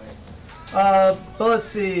disgustingly annoying. But let's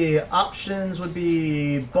see. Options would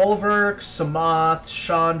be Bulwark, Samath,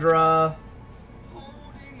 Chandra,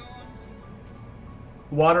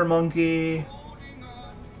 Water Monkey,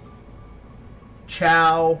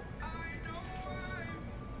 Chow.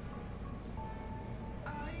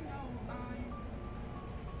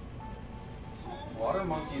 Water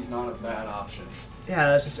Monkey is not a bad option.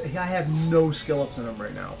 Yeah, that's just, I have no skill ups in him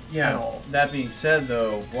right now. Yeah. At all. That being said,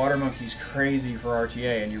 though, Water Monkey's crazy for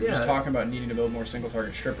RTA, and you're just Yeah. talking about needing to build more single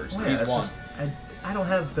target strippers. Well, He's yeah, it's one. just, I don't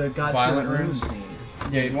have the god Violent tier runes? need.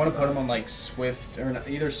 Yeah, you'd want to put him on like Swift, or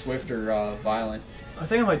either Swift or Violent. I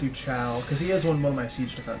think I might do Chow, because he has one of my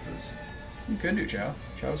siege defenses. You could do Chow.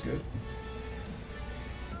 Chow's good.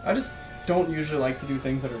 I just don't usually like to do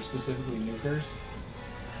things that are specifically nukers.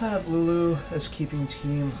 Have Lulu as keeping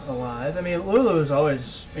team alive. I mean, Lulu is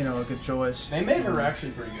always, you know, a good choice. They made her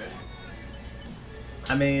actually pretty good.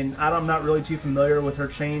 I mean, I'm not really too familiar with her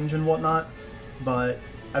change and whatnot, but,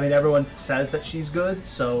 I mean, everyone says that she's good,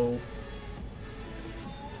 so...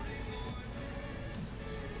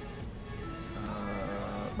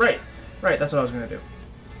 Right, that's what I was going to do.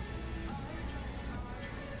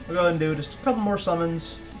 We'll go ahead and do just a couple more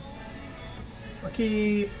summons. I'll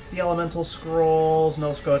keep the elemental scrolls, and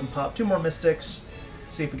let's go ahead and pop 2 more mystics.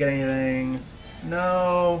 See if we get anything.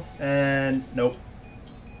 No, and nope.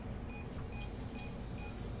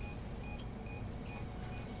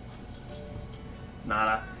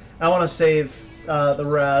 Nada. I want to save the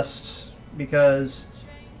rest because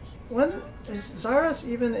when is Zyros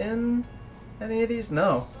even in any of these?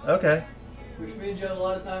 No. Okay. Which means you have a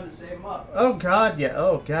lot of time to save them up. Oh god, yeah.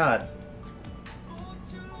 Oh god.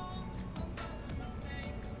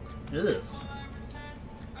 Ugh.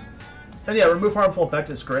 And yeah, remove harmful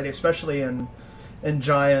effect is great, especially in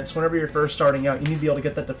giants. Whenever you're first starting out, you need to be able to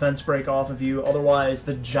get that defense break off of you. Otherwise,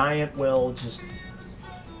 the giant will just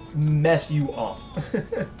mess you up.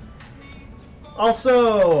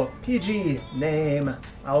 Also, PG name.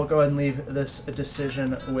 I'll go ahead and leave this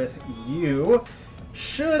decision with you.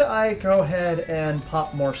 Should I go ahead and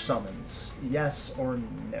pop more summons? Yes or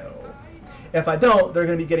no? If I don't, they're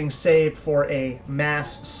going to be getting saved for a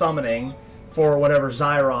mass summoning for whatever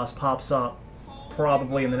Zyros pops up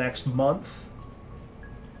probably in the next month.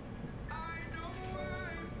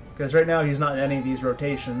 Because right now he's not in any of these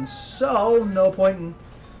rotations, so no point in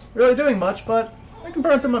really doing much, but I can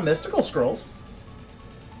burn through my mystical scrolls.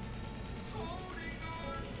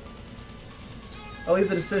 I'll leave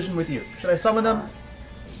the decision with you. Should I summon them?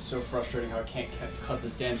 It's so frustrating how I can't cut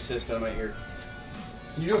this damn cyst out of my ear.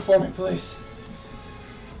 Can you do it for me, please?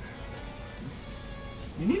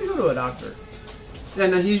 You need to go to a doctor.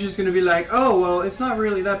 And then he's just going to be like, oh, well, it's not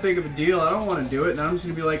really that big of a deal. I don't want to do it. And I'm just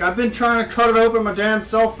going to be like, I've been trying to cut it open my damn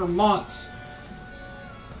self for months.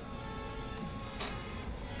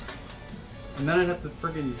 And then I'd have to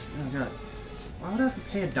friggin', oh god. Why would I have to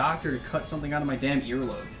pay a doctor to cut something out of my damn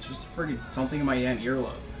earlobe? It's just friggin' something in my damn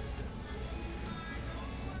earlobe.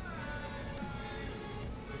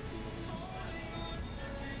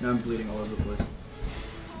 Now I'm bleeding all over the place.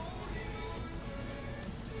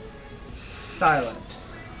 Silent.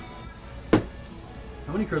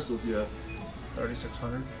 How many crystals do you have?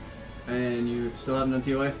 3,600. And you still haven't done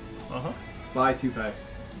TOA? Uh-huh. Buy 2 packs.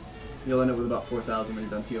 You'll end up with about 4,000 when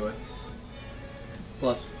you're done TOA.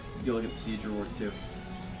 Plus, you'll get the siege reward too.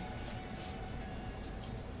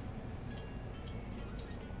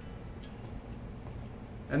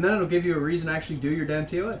 And then it'll give you a reason to actually do your damn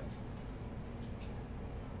TOA.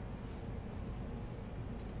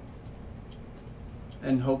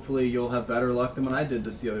 And hopefully you'll have better luck than when I did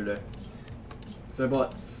this the other day. So I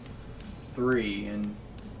bought 3 and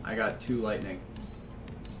I got 2 lightning.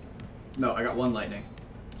 No, I got 1 lightning.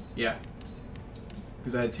 Yeah.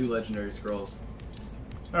 Because I had 2 legendary scrolls.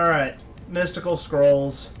 Alright. Mystical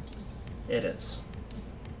scrolls. It is.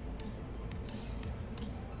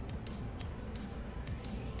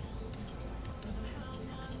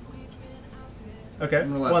 Okay,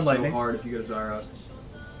 I'm gonna laugh 1 so lightning. hard if you go to Zyros.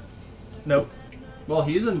 Nope. Well,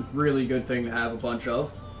 he's a really good thing to have a bunch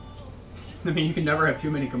of. I mean, you can never have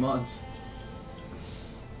too many commands.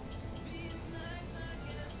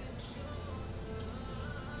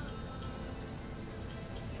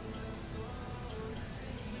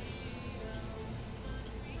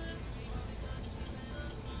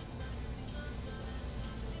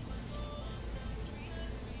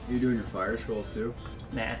 Are you doing your fire scrolls too?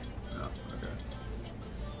 Nah. Oh, okay.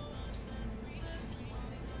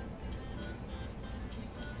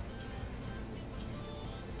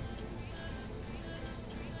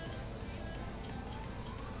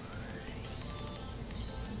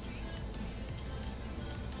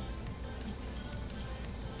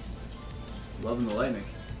 Loving the lightning.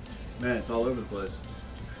 Man, it's all over the place.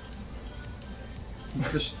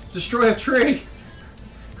 Destroy a tree!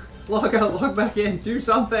 Log out, log back in, do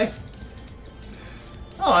something!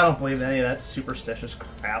 Oh, I don't believe in any of that superstitious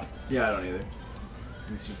crap. Yeah, I don't either.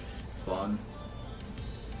 It's just fun.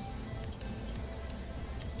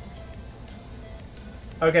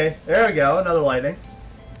 Okay, there we go, another lightning.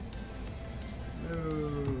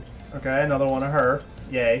 Ooh. Okay, another one of her.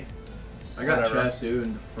 Yay. I got Whatever.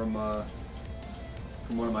 chassooned from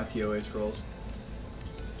one of my TOA scrolls.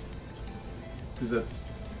 Because that's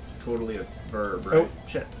totally a verb, right? Oh,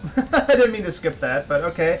 shit. I didn't mean to skip that, but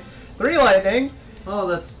okay. 3 lightning. Oh,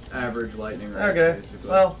 that's average lightning, right? Okay, Basically.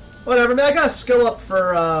 well, whatever. I mean, I got a skill up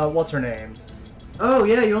for, what's her name? Oh,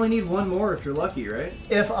 yeah, you only need 1 more if you're lucky, right?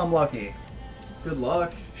 If I'm lucky. Good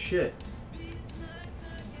luck. Shit.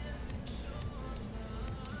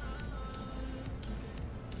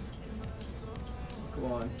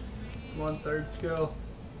 Come on. Come on, 3rd skill.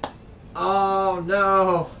 Oh,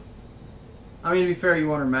 no! I mean, to be fair, you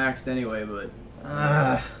want her maxed anyway, but...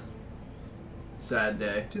 sad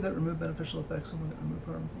day. Do that remove beneficial effects, someone that remove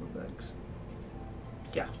harmful effects.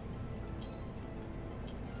 Yeah.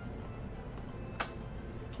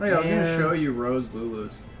 Oh yeah, I was going to And- show you Rose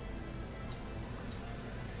Lulu's.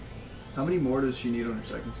 How many more does she need on her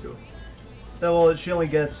second skill? Well, she only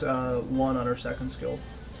gets 1 on her second skill.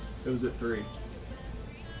 It was at 3.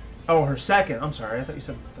 Oh, her second. I'm sorry. I thought you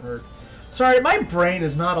said third. Sorry, my brain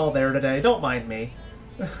is not all there today. Don't mind me.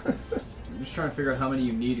 I'm just trying to figure out how many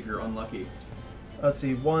you need if you're unlucky. Let's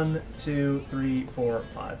see. 1, 2, 3, 4,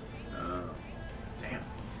 5. Damn.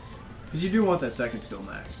 Because you do want that second skill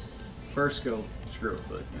maxed. First skill, screw it,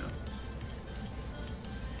 but, you know.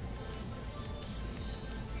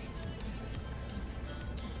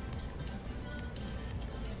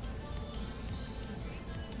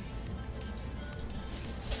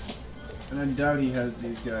 And I doubt he has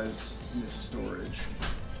these guys in his storage.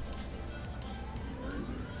 Where is it?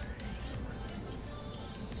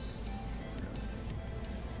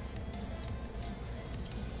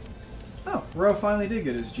 Oh, Ro finally did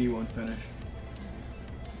get his G1 finish.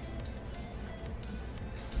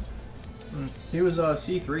 He was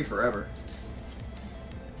C3 forever.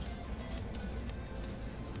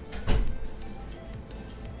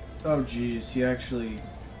 Oh geez, he actually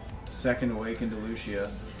second awakened to Lucia.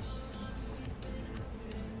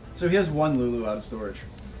 So he has 1 Lulu out of storage.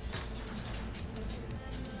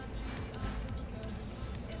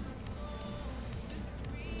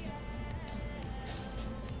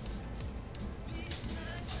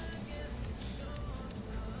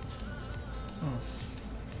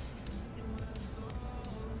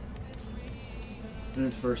 And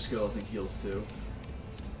his first skill, I think, heals too.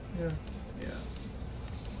 Yeah.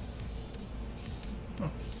 Yeah.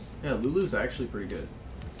 Yeah, Lulu's actually pretty good.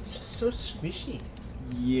 It's just so squishy.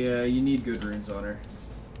 Yeah, you need good runes on her.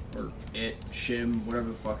 Or it, Shim, whatever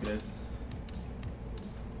the fuck it is.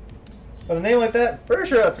 With a name like that, pretty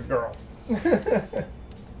sure that's a girl.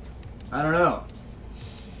 I don't know.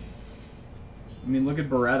 I mean, look at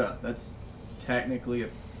Beretta. That's technically a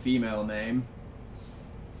female name.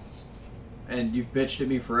 And you've bitched at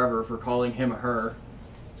me forever for calling him a her.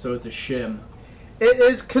 So it's a Shim. It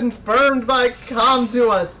is confirmed by Com to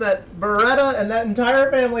us that Beretta and that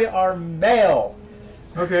entire family are male.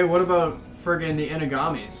 Okay, what about friggin' the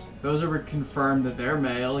Inagamis? Those are confirmed that they're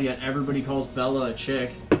male, yet everybody calls Bella a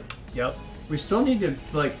chick. Yep. We still need to,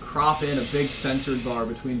 like, crop in a big censored bar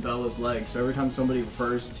between Bella's legs, so every time somebody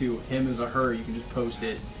refers to him as a her, you can just post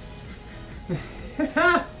it.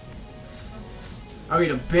 I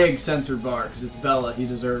mean, a big censored bar, because it's Bella. He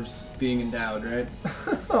deserves being endowed, right?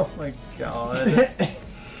 Oh my god.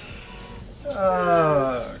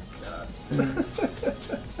 Oh god.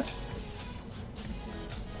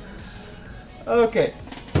 Okay.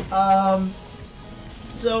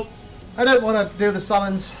 So, I didn't want to do the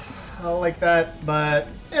summons like that, but,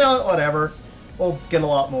 you know, whatever. We'll get a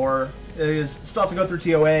lot more. There's stuff to go through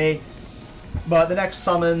TOA, but the next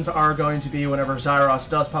summons are going to be whenever Zyros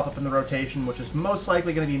does pop up in the rotation, which is most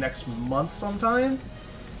likely going to be next month sometime.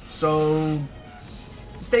 So,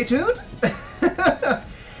 stay tuned.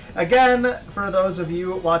 Again, for those of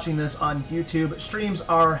you watching this on YouTube, streams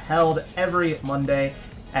are held every Monday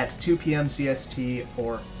at 2 p.m. CST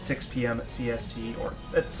or 6 p.m. CST, or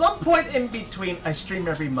at some point in between. I stream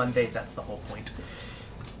every Monday, that's the whole point.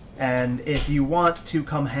 And if you want to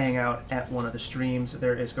come hang out at one of the streams,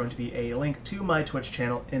 there is going to be a link to my Twitch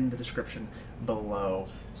channel in the description below.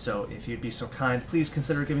 So if you'd be so kind, please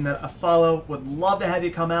consider giving that a follow. Would love to have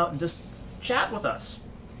you come out and just chat with us.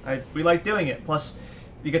 We like doing it. Plus,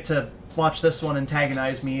 you get to watch this one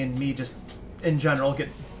antagonize me, and me just, in general, get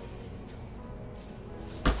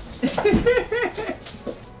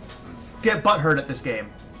butthurt at this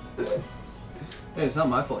game. Hey, it's not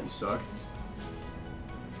my fault you suck.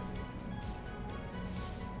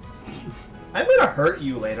 I'm gonna hurt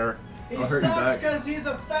you later. He I'll hurt you sucks back. because he's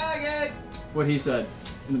a faggot! What he said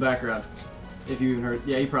in the background. If you even heard.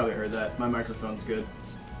 Yeah, you probably heard that. My microphone's good.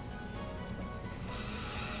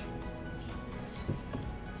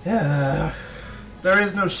 Yeah. There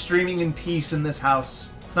is no streaming in peace in this house.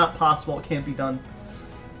 It's not possible. It can't be done.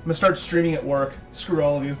 I'm gonna start streaming at work. Screw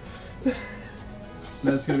all of you.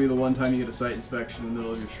 That's gonna be the one time you get a site inspection in the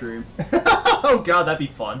middle of your stream. Oh god, that'd be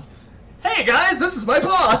fun. Hey guys, this is my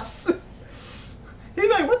boss! He'd be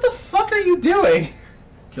like, what the fuck are you doing?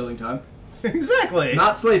 Killing time. Exactly.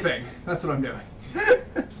 Not sleeping. That's what I'm doing.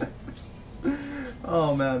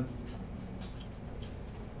 Oh man.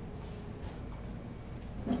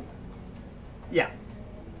 Yeah.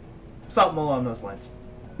 Something along those lines.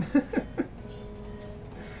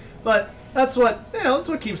 But that's what, you know, that's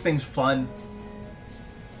what keeps things fun.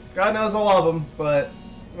 God knows I love him, but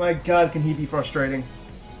my god, can he be frustrating.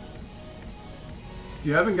 If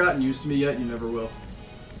you haven't gotten used to me yet, you never will.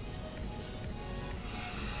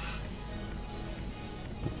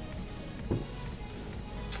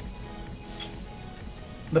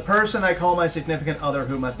 The person I call my significant other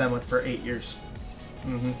whom I've been with for 8 years.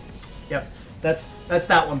 Mm-hmm. Yep. That's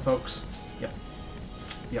that one, folks. Yep.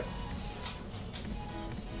 Yep.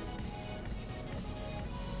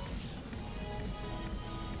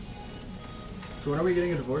 So when are we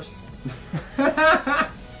getting a divorce?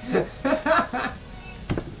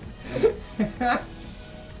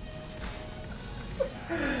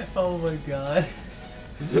 Oh my god.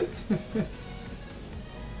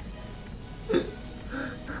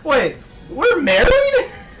 Wait, we're married?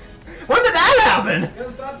 When did that happen? I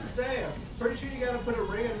was about to say, I'm pretty sure you gotta put a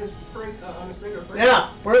ring on his finger. Yeah,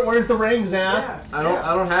 where's the ring, Zach? Yeah. I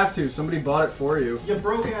don't have to. Somebody bought it for you. You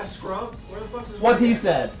broke ass scrub. Where the fuck's his What ring he at?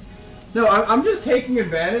 said. No, I'm just taking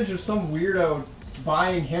advantage of some weirdo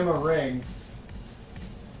buying him a ring.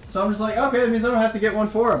 So I'm just like, okay, that means I don't have to get one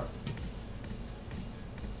for him.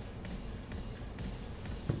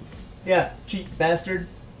 Yeah, cheap bastard.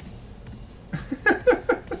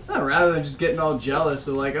 No, rather than just getting all jealous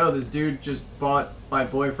of like, oh, this dude just bought my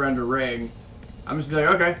boyfriend a ring, I'm just be like,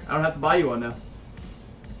 okay, I don't have to buy you one now.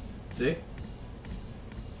 See?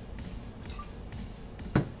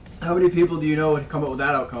 How many people do you know would come up with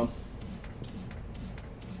that outcome?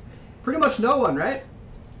 Pretty much no one, right?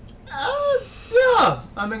 Yeah,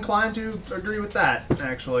 I'm inclined to agree with that,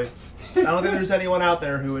 actually. I don't think there's anyone out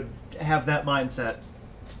there who would have that mindset.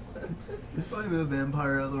 I'm a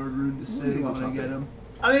vampire lord rune to say when I get him.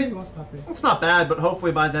 I mean, it's not bad, but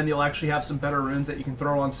hopefully by then you'll actually have some better runes that you can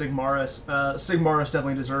throw on Sigmaris. Sigmaris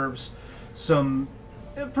definitely deserves some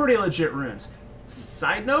pretty legit runes.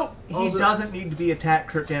 Side note, he Also- doesn't need to be attack,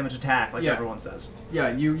 crit damage attack, like Yeah. everyone says. Yeah,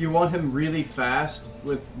 you want him really fast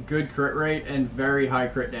with good crit rate and very high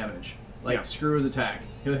crit damage. Like, Yeah. screw his attack.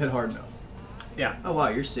 He'll hit hard enough. Yeah. Oh wow,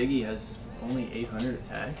 your Siggy has only 800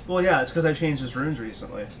 attack? Well, yeah, it's because I changed his runes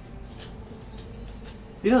recently.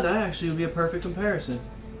 You know, that actually would be a perfect comparison.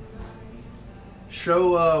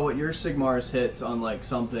 Show what your Sigmar's hits on, like,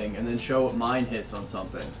 something, and then show what mine hits on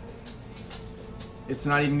something. It's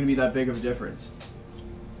not even going to be that big of a difference.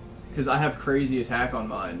 Because I have crazy attack on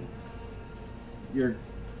mine. You're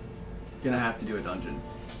going to have to do a dungeon.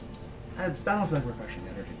 I don't feel like refreshing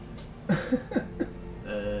energy.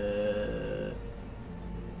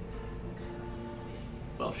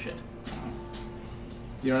 Well, shit.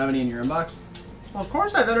 You don't have any in your inbox? Well, of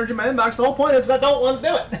course I have energy in my inbox. The whole point is I don't want to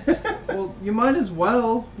do it. Well, you might as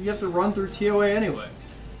well. You have to run through TOA anyway.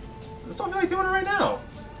 I just don't feel like doing it right now.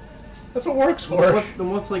 That's what works for.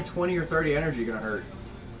 Then what's like 20 or 30 energy gonna hurt?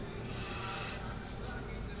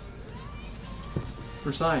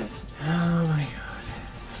 For science. Oh my god.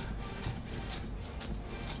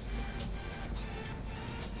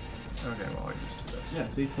 Okay, well, I just do this. Yeah,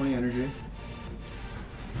 see, 20 energy.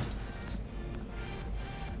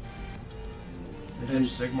 Is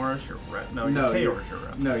your Sigmar's your rep? No, No, your you're- KO's your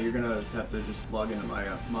rep. No, you're gonna have to just log into my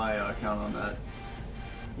account on that,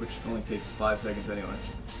 which only takes 5 seconds anyway.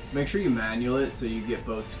 Make sure you manual it so you get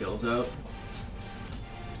both skills out,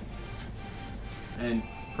 and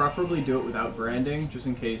preferably do it without branding, just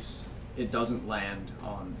in case it doesn't land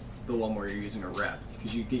on the one where you're using a rep,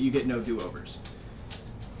 because you get no do-overs.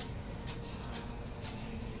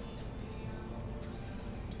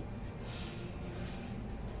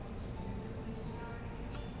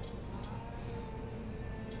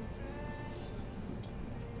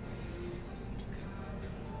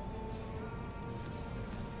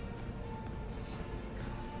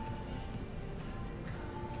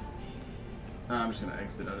 I'm just gonna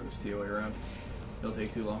exit out of this TOA round. It'll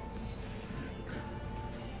take too long.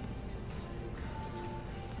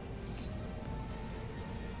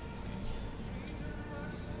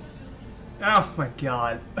 Oh my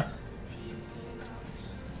god.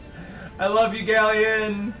 I love you,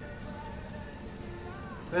 Galleon!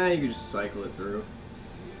 You can just cycle it through.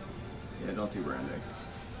 Yeah, don't do branding.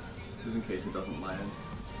 Just in case it doesn't land.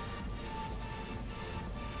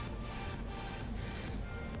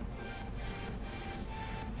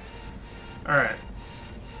 Alright.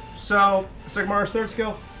 So, Sigmar's third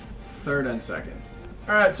skill? Third and second.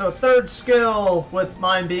 Alright, so third skill, with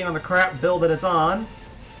mine being on the crap build that it's on,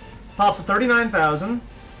 pops at 39,000.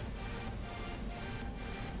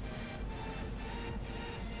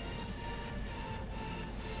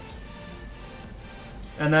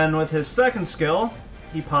 And then with his second skill,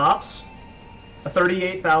 he pops a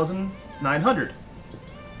 38,900.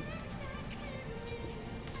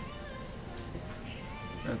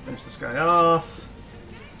 And finish this guy off.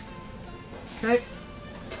 Okay.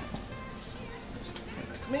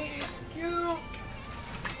 Me, you.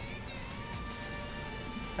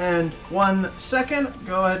 And 1 second.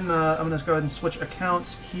 Go ahead and I'm gonna go ahead and switch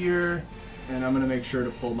accounts here. And I'm gonna make sure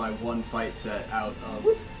to pull my one fight set out of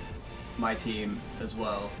my team as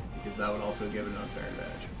well, because that would also give it an unfair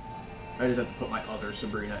advantage. I just have to put my other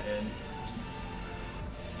Sabrina in.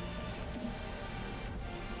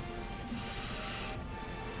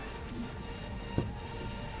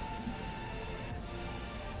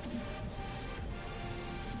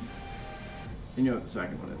 You know what the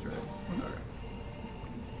second one is, right? Okay.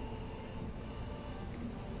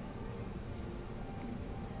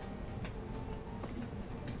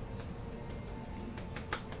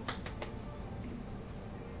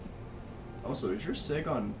 Also, is your Sig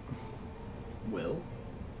on Will?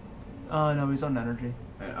 No, he's on energy.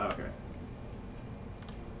 Okay.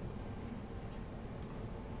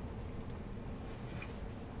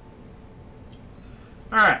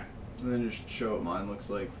 Alright. And then just show what mine looks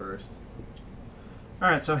like first.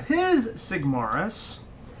 Alright, so his Sigmarus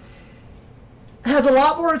has a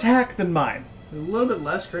lot more attack than mine. A little bit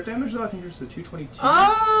less crit damage, though. I think there's a 222.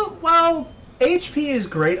 Well, HP is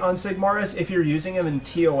great on Sigmarus if you're using him in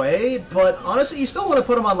TOA, but honestly, you still want to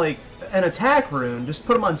put him on, like, an attack rune. Just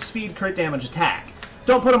put him on speed, crit damage, attack.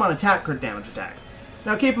 Don't put him on attack, crit damage, attack.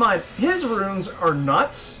 Now, keep in mind, his runes are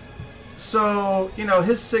nuts, so, you know,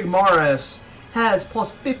 his Sigmarus has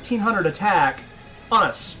plus 1500 attack on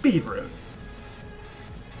a speed rune.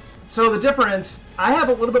 So the difference, I have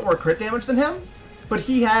a little bit more crit damage than him, but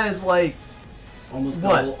he has, like, almost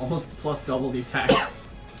plus double the attack.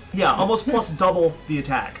 Yeah, almost plus double the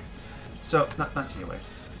attack. So, not TOA.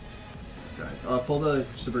 Okay, pull the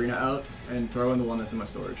Sabrina out and throw in the one that's in my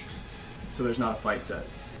storage. So there's not a fight set.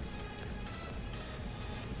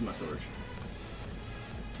 It's in my storage.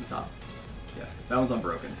 The top. Yeah, that one's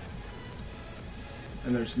unbroken.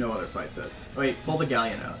 And there's no other fight sets. Oh, wait, pull the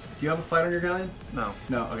Galleon out. Do you have a fight on your Galleon? No.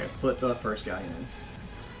 No, okay. Put the first Galleon in.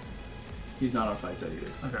 He's not on fight set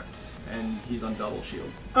either. Okay. And he's on double shield.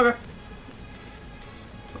 Okay.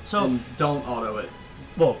 So, and don't auto it.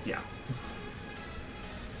 Well, yeah.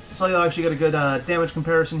 So you'll actually get a good damage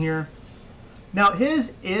comparison here. Now,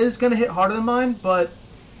 his is going to hit harder than mine, but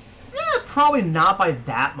probably not by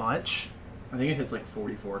that much. I think it hits like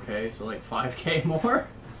 44k, so like 5k more.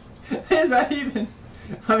 Is that even?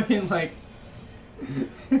 I mean, like,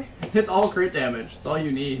 it's all crit damage. It's all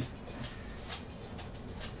you need.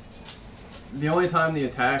 The only time the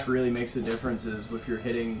attack really makes a difference is if you're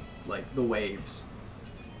hitting, like, the waves.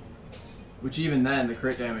 Which even then, the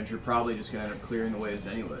crit damage, you're probably just going to end up clearing the waves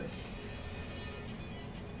anyway.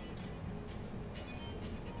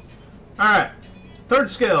 Alright. Third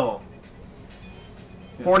skill.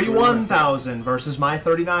 41,000 versus my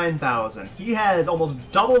 39,000. He has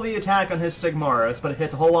almost double the attack on his Sigmarus, but it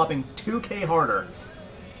hits a whole whopping 2k harder.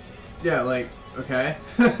 Yeah, like, okay.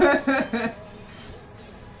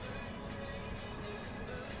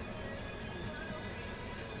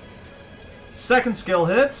 Second skill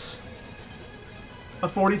hits a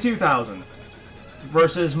 42,000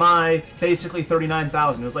 versus my basically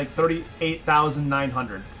 39,000. It was like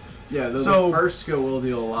 38,900. Yeah, the first skill will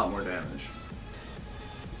deal a lot more damage.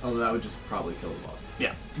 Although that would just probably kill the boss.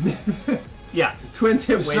 Yeah. Yeah. Twins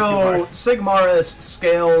hit way too hard. So Sigmarus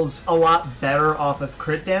scales a lot better off of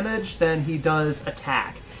crit damage than he does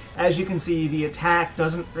attack. As you can see, the attack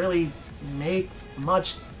doesn't really make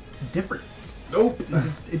much difference. Nope.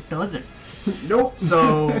 It doesn't. Nope.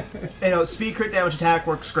 So, you know, speed, crit damage, attack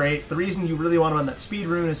works great. The reason you really want him on that speed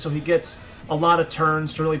rune is so he gets a lot of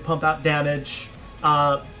turns to really pump out damage.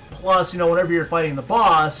 Plus, you know, whenever you're fighting the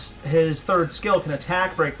boss, his third skill can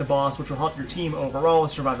attack break the boss, which will help your team overall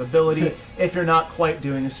with survivability if you're not quite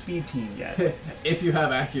doing a speed team yet. If you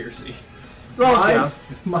have accuracy. Well,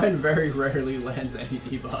 mine very rarely lands any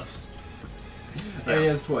debuffs. Yeah. And he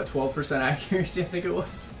has, what, 12% accuracy, I think it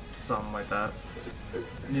was? Something like that.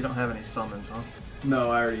 And you don't have any summons, huh?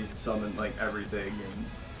 No, I already summoned, like, everything, and...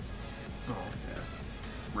 Oh, yeah.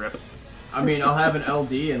 Rip. I mean, I'll have an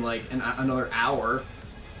LD in, like, another hour,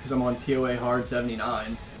 because I'm on TOA hard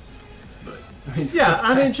 79. But, I mean... Yeah,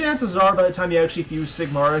 I mean, chances are by the time you actually fuse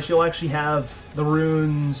Sigmarus, you'll actually have the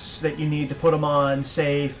runes that you need to put him on,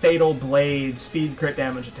 say, Fatal Blade, Speed, Crit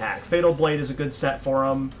Damage, Attack. Fatal Blade is a good set for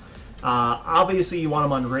him. Obviously, you want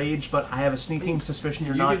him on Rage, but I have a sneaking suspicion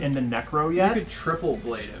you're not into Necro yet. You could triple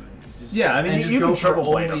blade him. Yeah, I mean, you can triple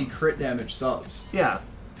blade him. Only crit damage subs. Yeah,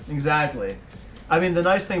 exactly. I mean, the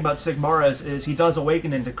nice thing about Sigmarus is he does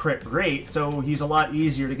awaken into crit rate, so he's a lot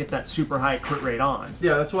easier to get that super high crit rate on.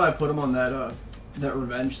 Yeah, that's why I put him on that that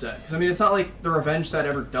revenge set. Because, I mean, it's not like the revenge set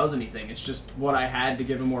ever does anything. It's just what I had to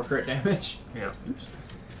give him more crit damage. Yeah. Oops.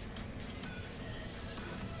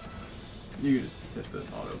 You just hit the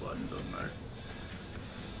auto button, it doesn't matter.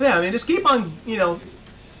 Yeah, I mean, just keep on, you know,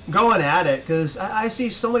 going at it, because I see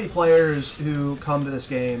so many players who come to this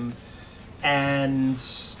game and,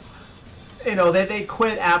 you know, they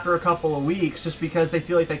quit after a couple of weeks just because they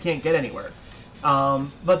feel like they can't get anywhere.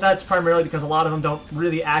 But that's primarily because a lot of them don't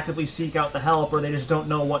really actively seek out the help, or they just don't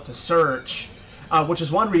know what to search, which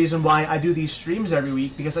is one reason why I do these streams every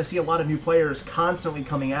week, because I see a lot of new players constantly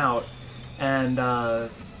coming out, and,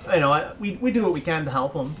 you know, we do what we can to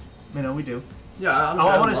help them. You know, we do. Yeah,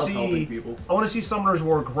 I want to helping people. I want to see Summoner's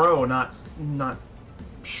War grow, not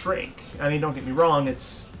shrink. I mean, don't get me wrong. I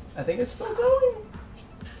think it's still growing.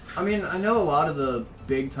 I mean, I know a lot of the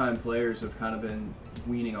big time players have kind of been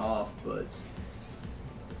weaning off, but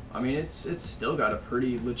I mean, it's still got a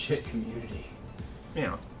pretty legit community.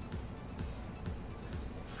 Yeah.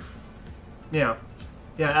 Yeah.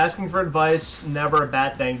 Yeah, asking for advice, never a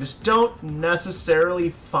bad thing. Just don't necessarily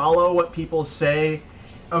follow what people say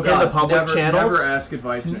in the public channels. Never ask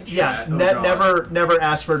advice in a chat. Yeah, never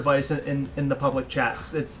ask for advice in the public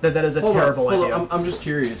chats. That is a terrible idea. Hold on. I'm just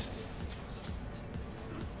curious.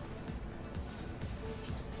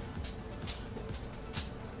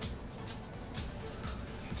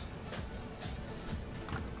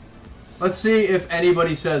 Let's see if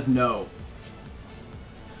anybody says no.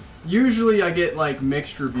 Usually I get, like,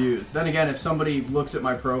 mixed reviews. Then again, if somebody looks at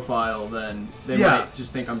my profile, then they might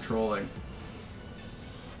just think I'm trolling.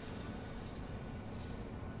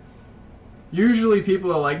 Usually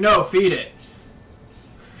people are like, no, feed it.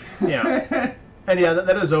 Yeah. And yeah,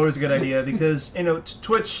 that is always a good idea, because, you know,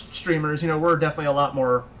 Twitch streamers, you know, we're definitely a lot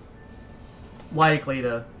more likely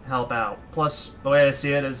to help out. Plus, the way I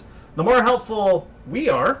see it is, the more helpful we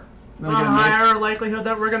are, the higher likelihood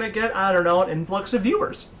that we're going to get, I don't know, an influx of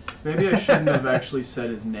viewers. Maybe I shouldn't have actually said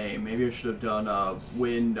his name. Maybe I should have done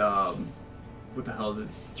Wind, what the hell is it?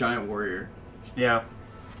 Giant Warrior. Yeah.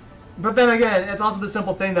 But then again, it's also the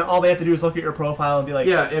simple thing that all they have to do is look at your profile and be like...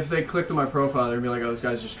 Yeah, if they clicked on my profile, they're going to be like, oh, this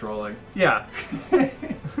guy's just trolling. Yeah.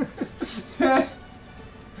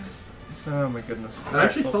 Oh my goodness. That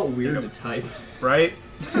actually felt weird to type. Right?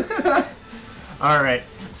 Alright.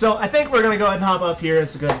 So I think we're going to go ahead and hop up here.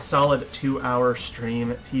 It's a good solid 2-hour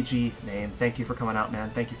stream. PG name. Thank you for coming out, man.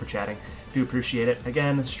 Thank you for chatting. Do appreciate it.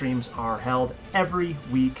 Again, streams are held every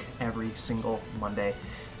week, every single Monday.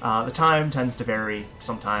 The time tends to vary.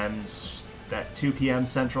 Sometimes at 2 p.m.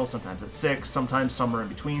 Central, sometimes at 6, sometimes somewhere in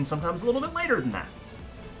between, sometimes a little bit later than that.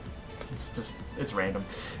 It's random.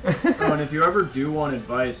 Oh, and if you ever do want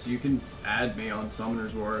advice, you can add me on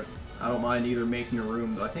Summoner's War. I don't mind either making a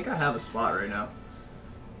room, though I think I have a spot right now.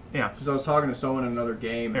 Yeah. Because I was talking to someone in another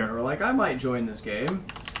game, and they were like, I might join this game.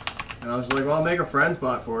 And I was like, well, I'll make a friend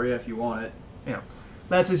spot for you if you want it. Yeah.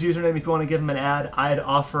 That's his username if you want to give him an ad. I'd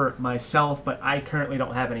offer myself, but I currently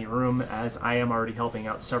don't have any room, as I am already helping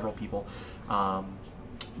out several people.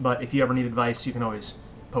 But if you ever need advice, you can always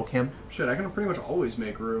poke him. Shit, I can pretty much always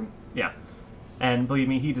make room. Yeah. And believe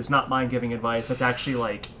me, he does not mind giving advice. That's actually,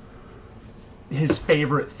 like, his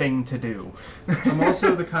favorite thing to do. I'm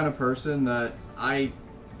also the kind of person that I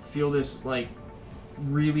feel this, like,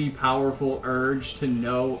 really powerful urge to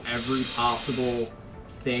know every possible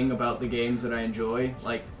thing about the games that I enjoy,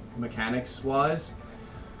 like, mechanics-wise.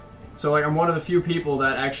 So, like, I'm one of the few people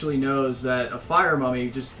that actually knows that a fire mummy,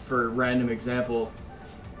 just for a random example,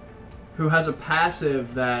 who has a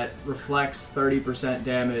passive that reflects 30%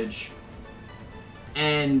 damage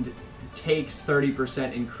and takes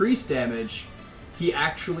 30% increased damage, he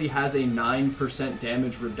actually has a 9%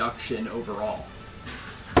 damage reduction overall.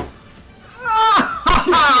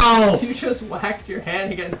 Oh! You just whacked your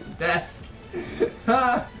hand against the desk.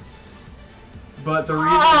 But the reason...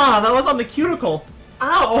 Ah, that was on the cuticle.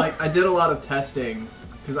 Ow! Like, I did a lot of testing,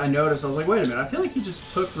 because I noticed, I was like, wait a minute, I feel like he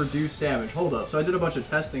just took reduced damage. Hold up. So I did a bunch of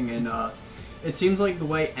testing, and it seems like the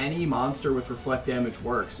way any monster with reflect damage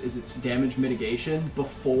works is it's damage mitigation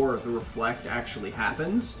before the reflect actually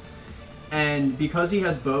happens. And because he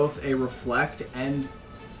has both a reflect and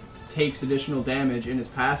takes additional damage in his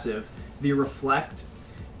passive, the reflect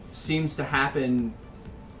seems to happen,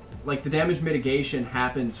 like, the damage mitigation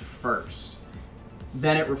happens first.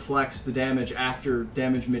 Then it reflects the damage after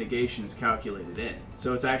damage mitigation is calculated in.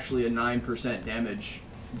 So it's actually a 9% damage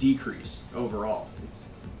decrease overall.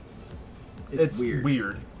 It's weird.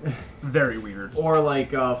 Weird. Very weird. Or,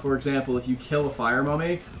 like, for example, if you kill a fire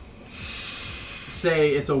mummy,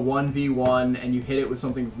 say it's a 1v1 and you hit it with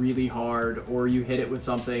something really hard, or you hit it with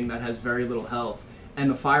something that has very little health, and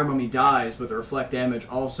the fire mummy dies, but the reflect damage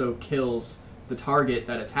also kills the target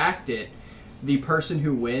that attacked it, the person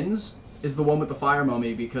who wins is the one with the fire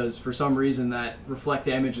mummy, because for some reason that reflect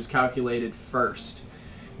damage is calculated first.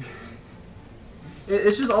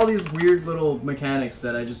 It's just all these weird little mechanics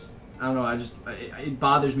that I don't know. It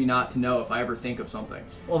bothers me not to know if I ever think of something.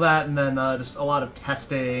 Well, that, and then just a lot of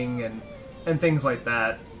testing and things like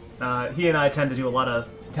that. He and I tend to do a lot of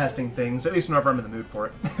testing things, at least whenever I'm in the mood for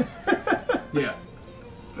it. Yeah.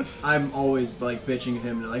 I'm always like bitching at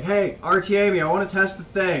him and like, hey, RTA me, I want to test the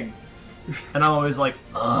thing. And I'm always like,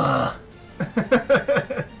 ugh.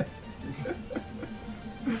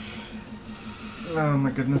 Oh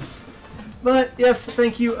my goodness. But yes,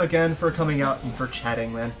 thank you again for coming out and for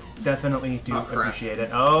chatting, man. Definitely do appreciate it.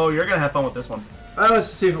 Oh, you're gonna have fun with this one. Let's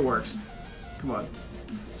see if it works. Come on.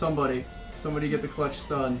 Somebody get the clutch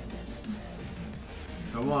stun.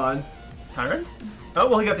 Come on. Tyron? Oh,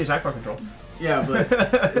 well, he got the attack bar control. Yeah, but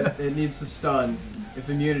it needs to stun. If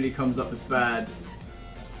immunity comes up, it's bad.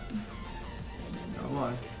 Come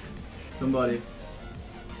on. Somebody.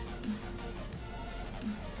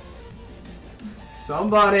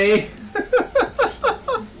 Somebody!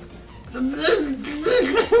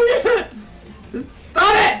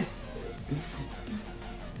 Stun it!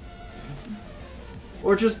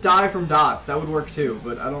 Or just die from dots. That would work too,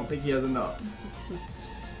 but I don't think he has enough.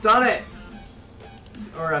 Just stun it!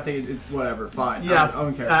 Or I think it's whatever. Fine. Yeah, I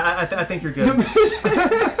don't care. I think you're good.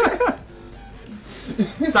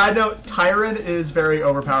 Side note, Tyron is very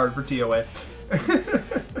overpowered for TOA.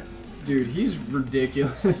 Dude, he's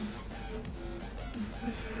ridiculous.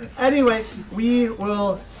 Anyway, we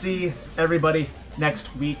will see everybody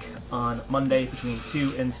next week on Monday between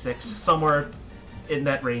 2 and 6, somewhere in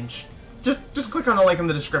that range. Just click on the link in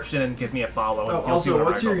the description and give me a follow. And you'll see Also,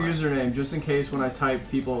 whatever what's I go your by. username, just in case when I type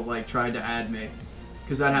people like tried to add me,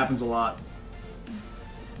 because that happens a lot.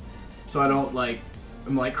 So I don't like,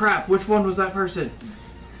 I'm like, crap, which one was that person?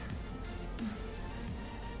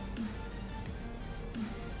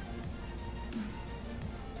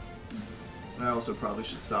 I also probably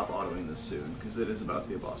should stop autoing this soon, because it is about to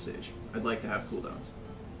be a boss stage. I'd like to have cooldowns.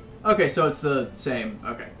 Okay, so it's the same.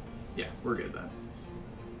 Okay. Yeah, we're good then.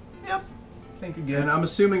 Yep. Thank you again. And I'm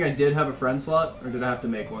assuming I did have a friend slot, or did I have to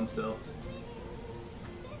make one still?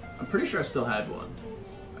 I'm pretty sure I still had one.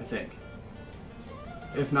 I think.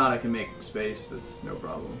 If not, I can make space. That's no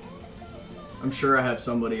problem. I'm sure I have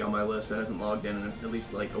somebody on my list that hasn't logged in at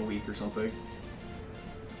least like a week or something.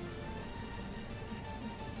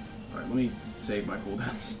 Alright, let me save my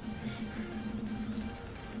cooldowns.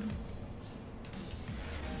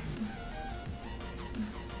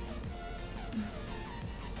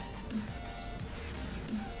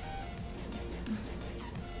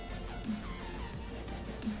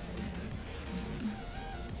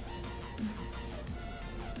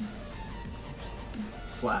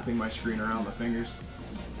 Slapping my screen around my fingers.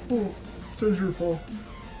 Oh, says you're full.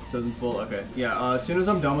 Says I'm full? Okay. Yeah, as soon as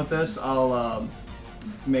I'm done with this, I'll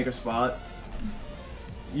make a spot.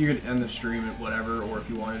 You could end the stream at whatever, or if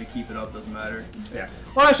you wanted to keep it up, doesn't matter. Yeah.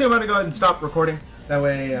 Well, actually, I'm going to go ahead and stop recording. That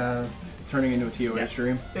way, It's turning into a TOA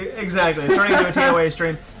stream. Exactly. It's turning into a TOA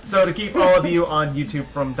stream. So to keep all of you on YouTube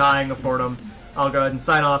from dying of boredom, I'll go ahead and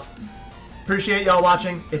sign off. Appreciate y'all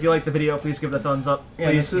watching. If you like the video, please give it a thumbs up. Yeah,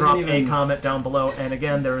 Please drop a comment down below. And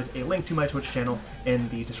again, there is a link to my Twitch channel in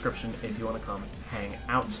the description if you want to come hang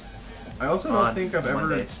out. I also don't think I've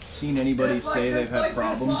ever seen anybody say they've had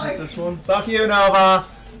problems with this one. Fuck you, Nova!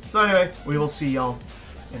 So anyway, we will see y'all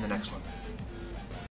in the next one.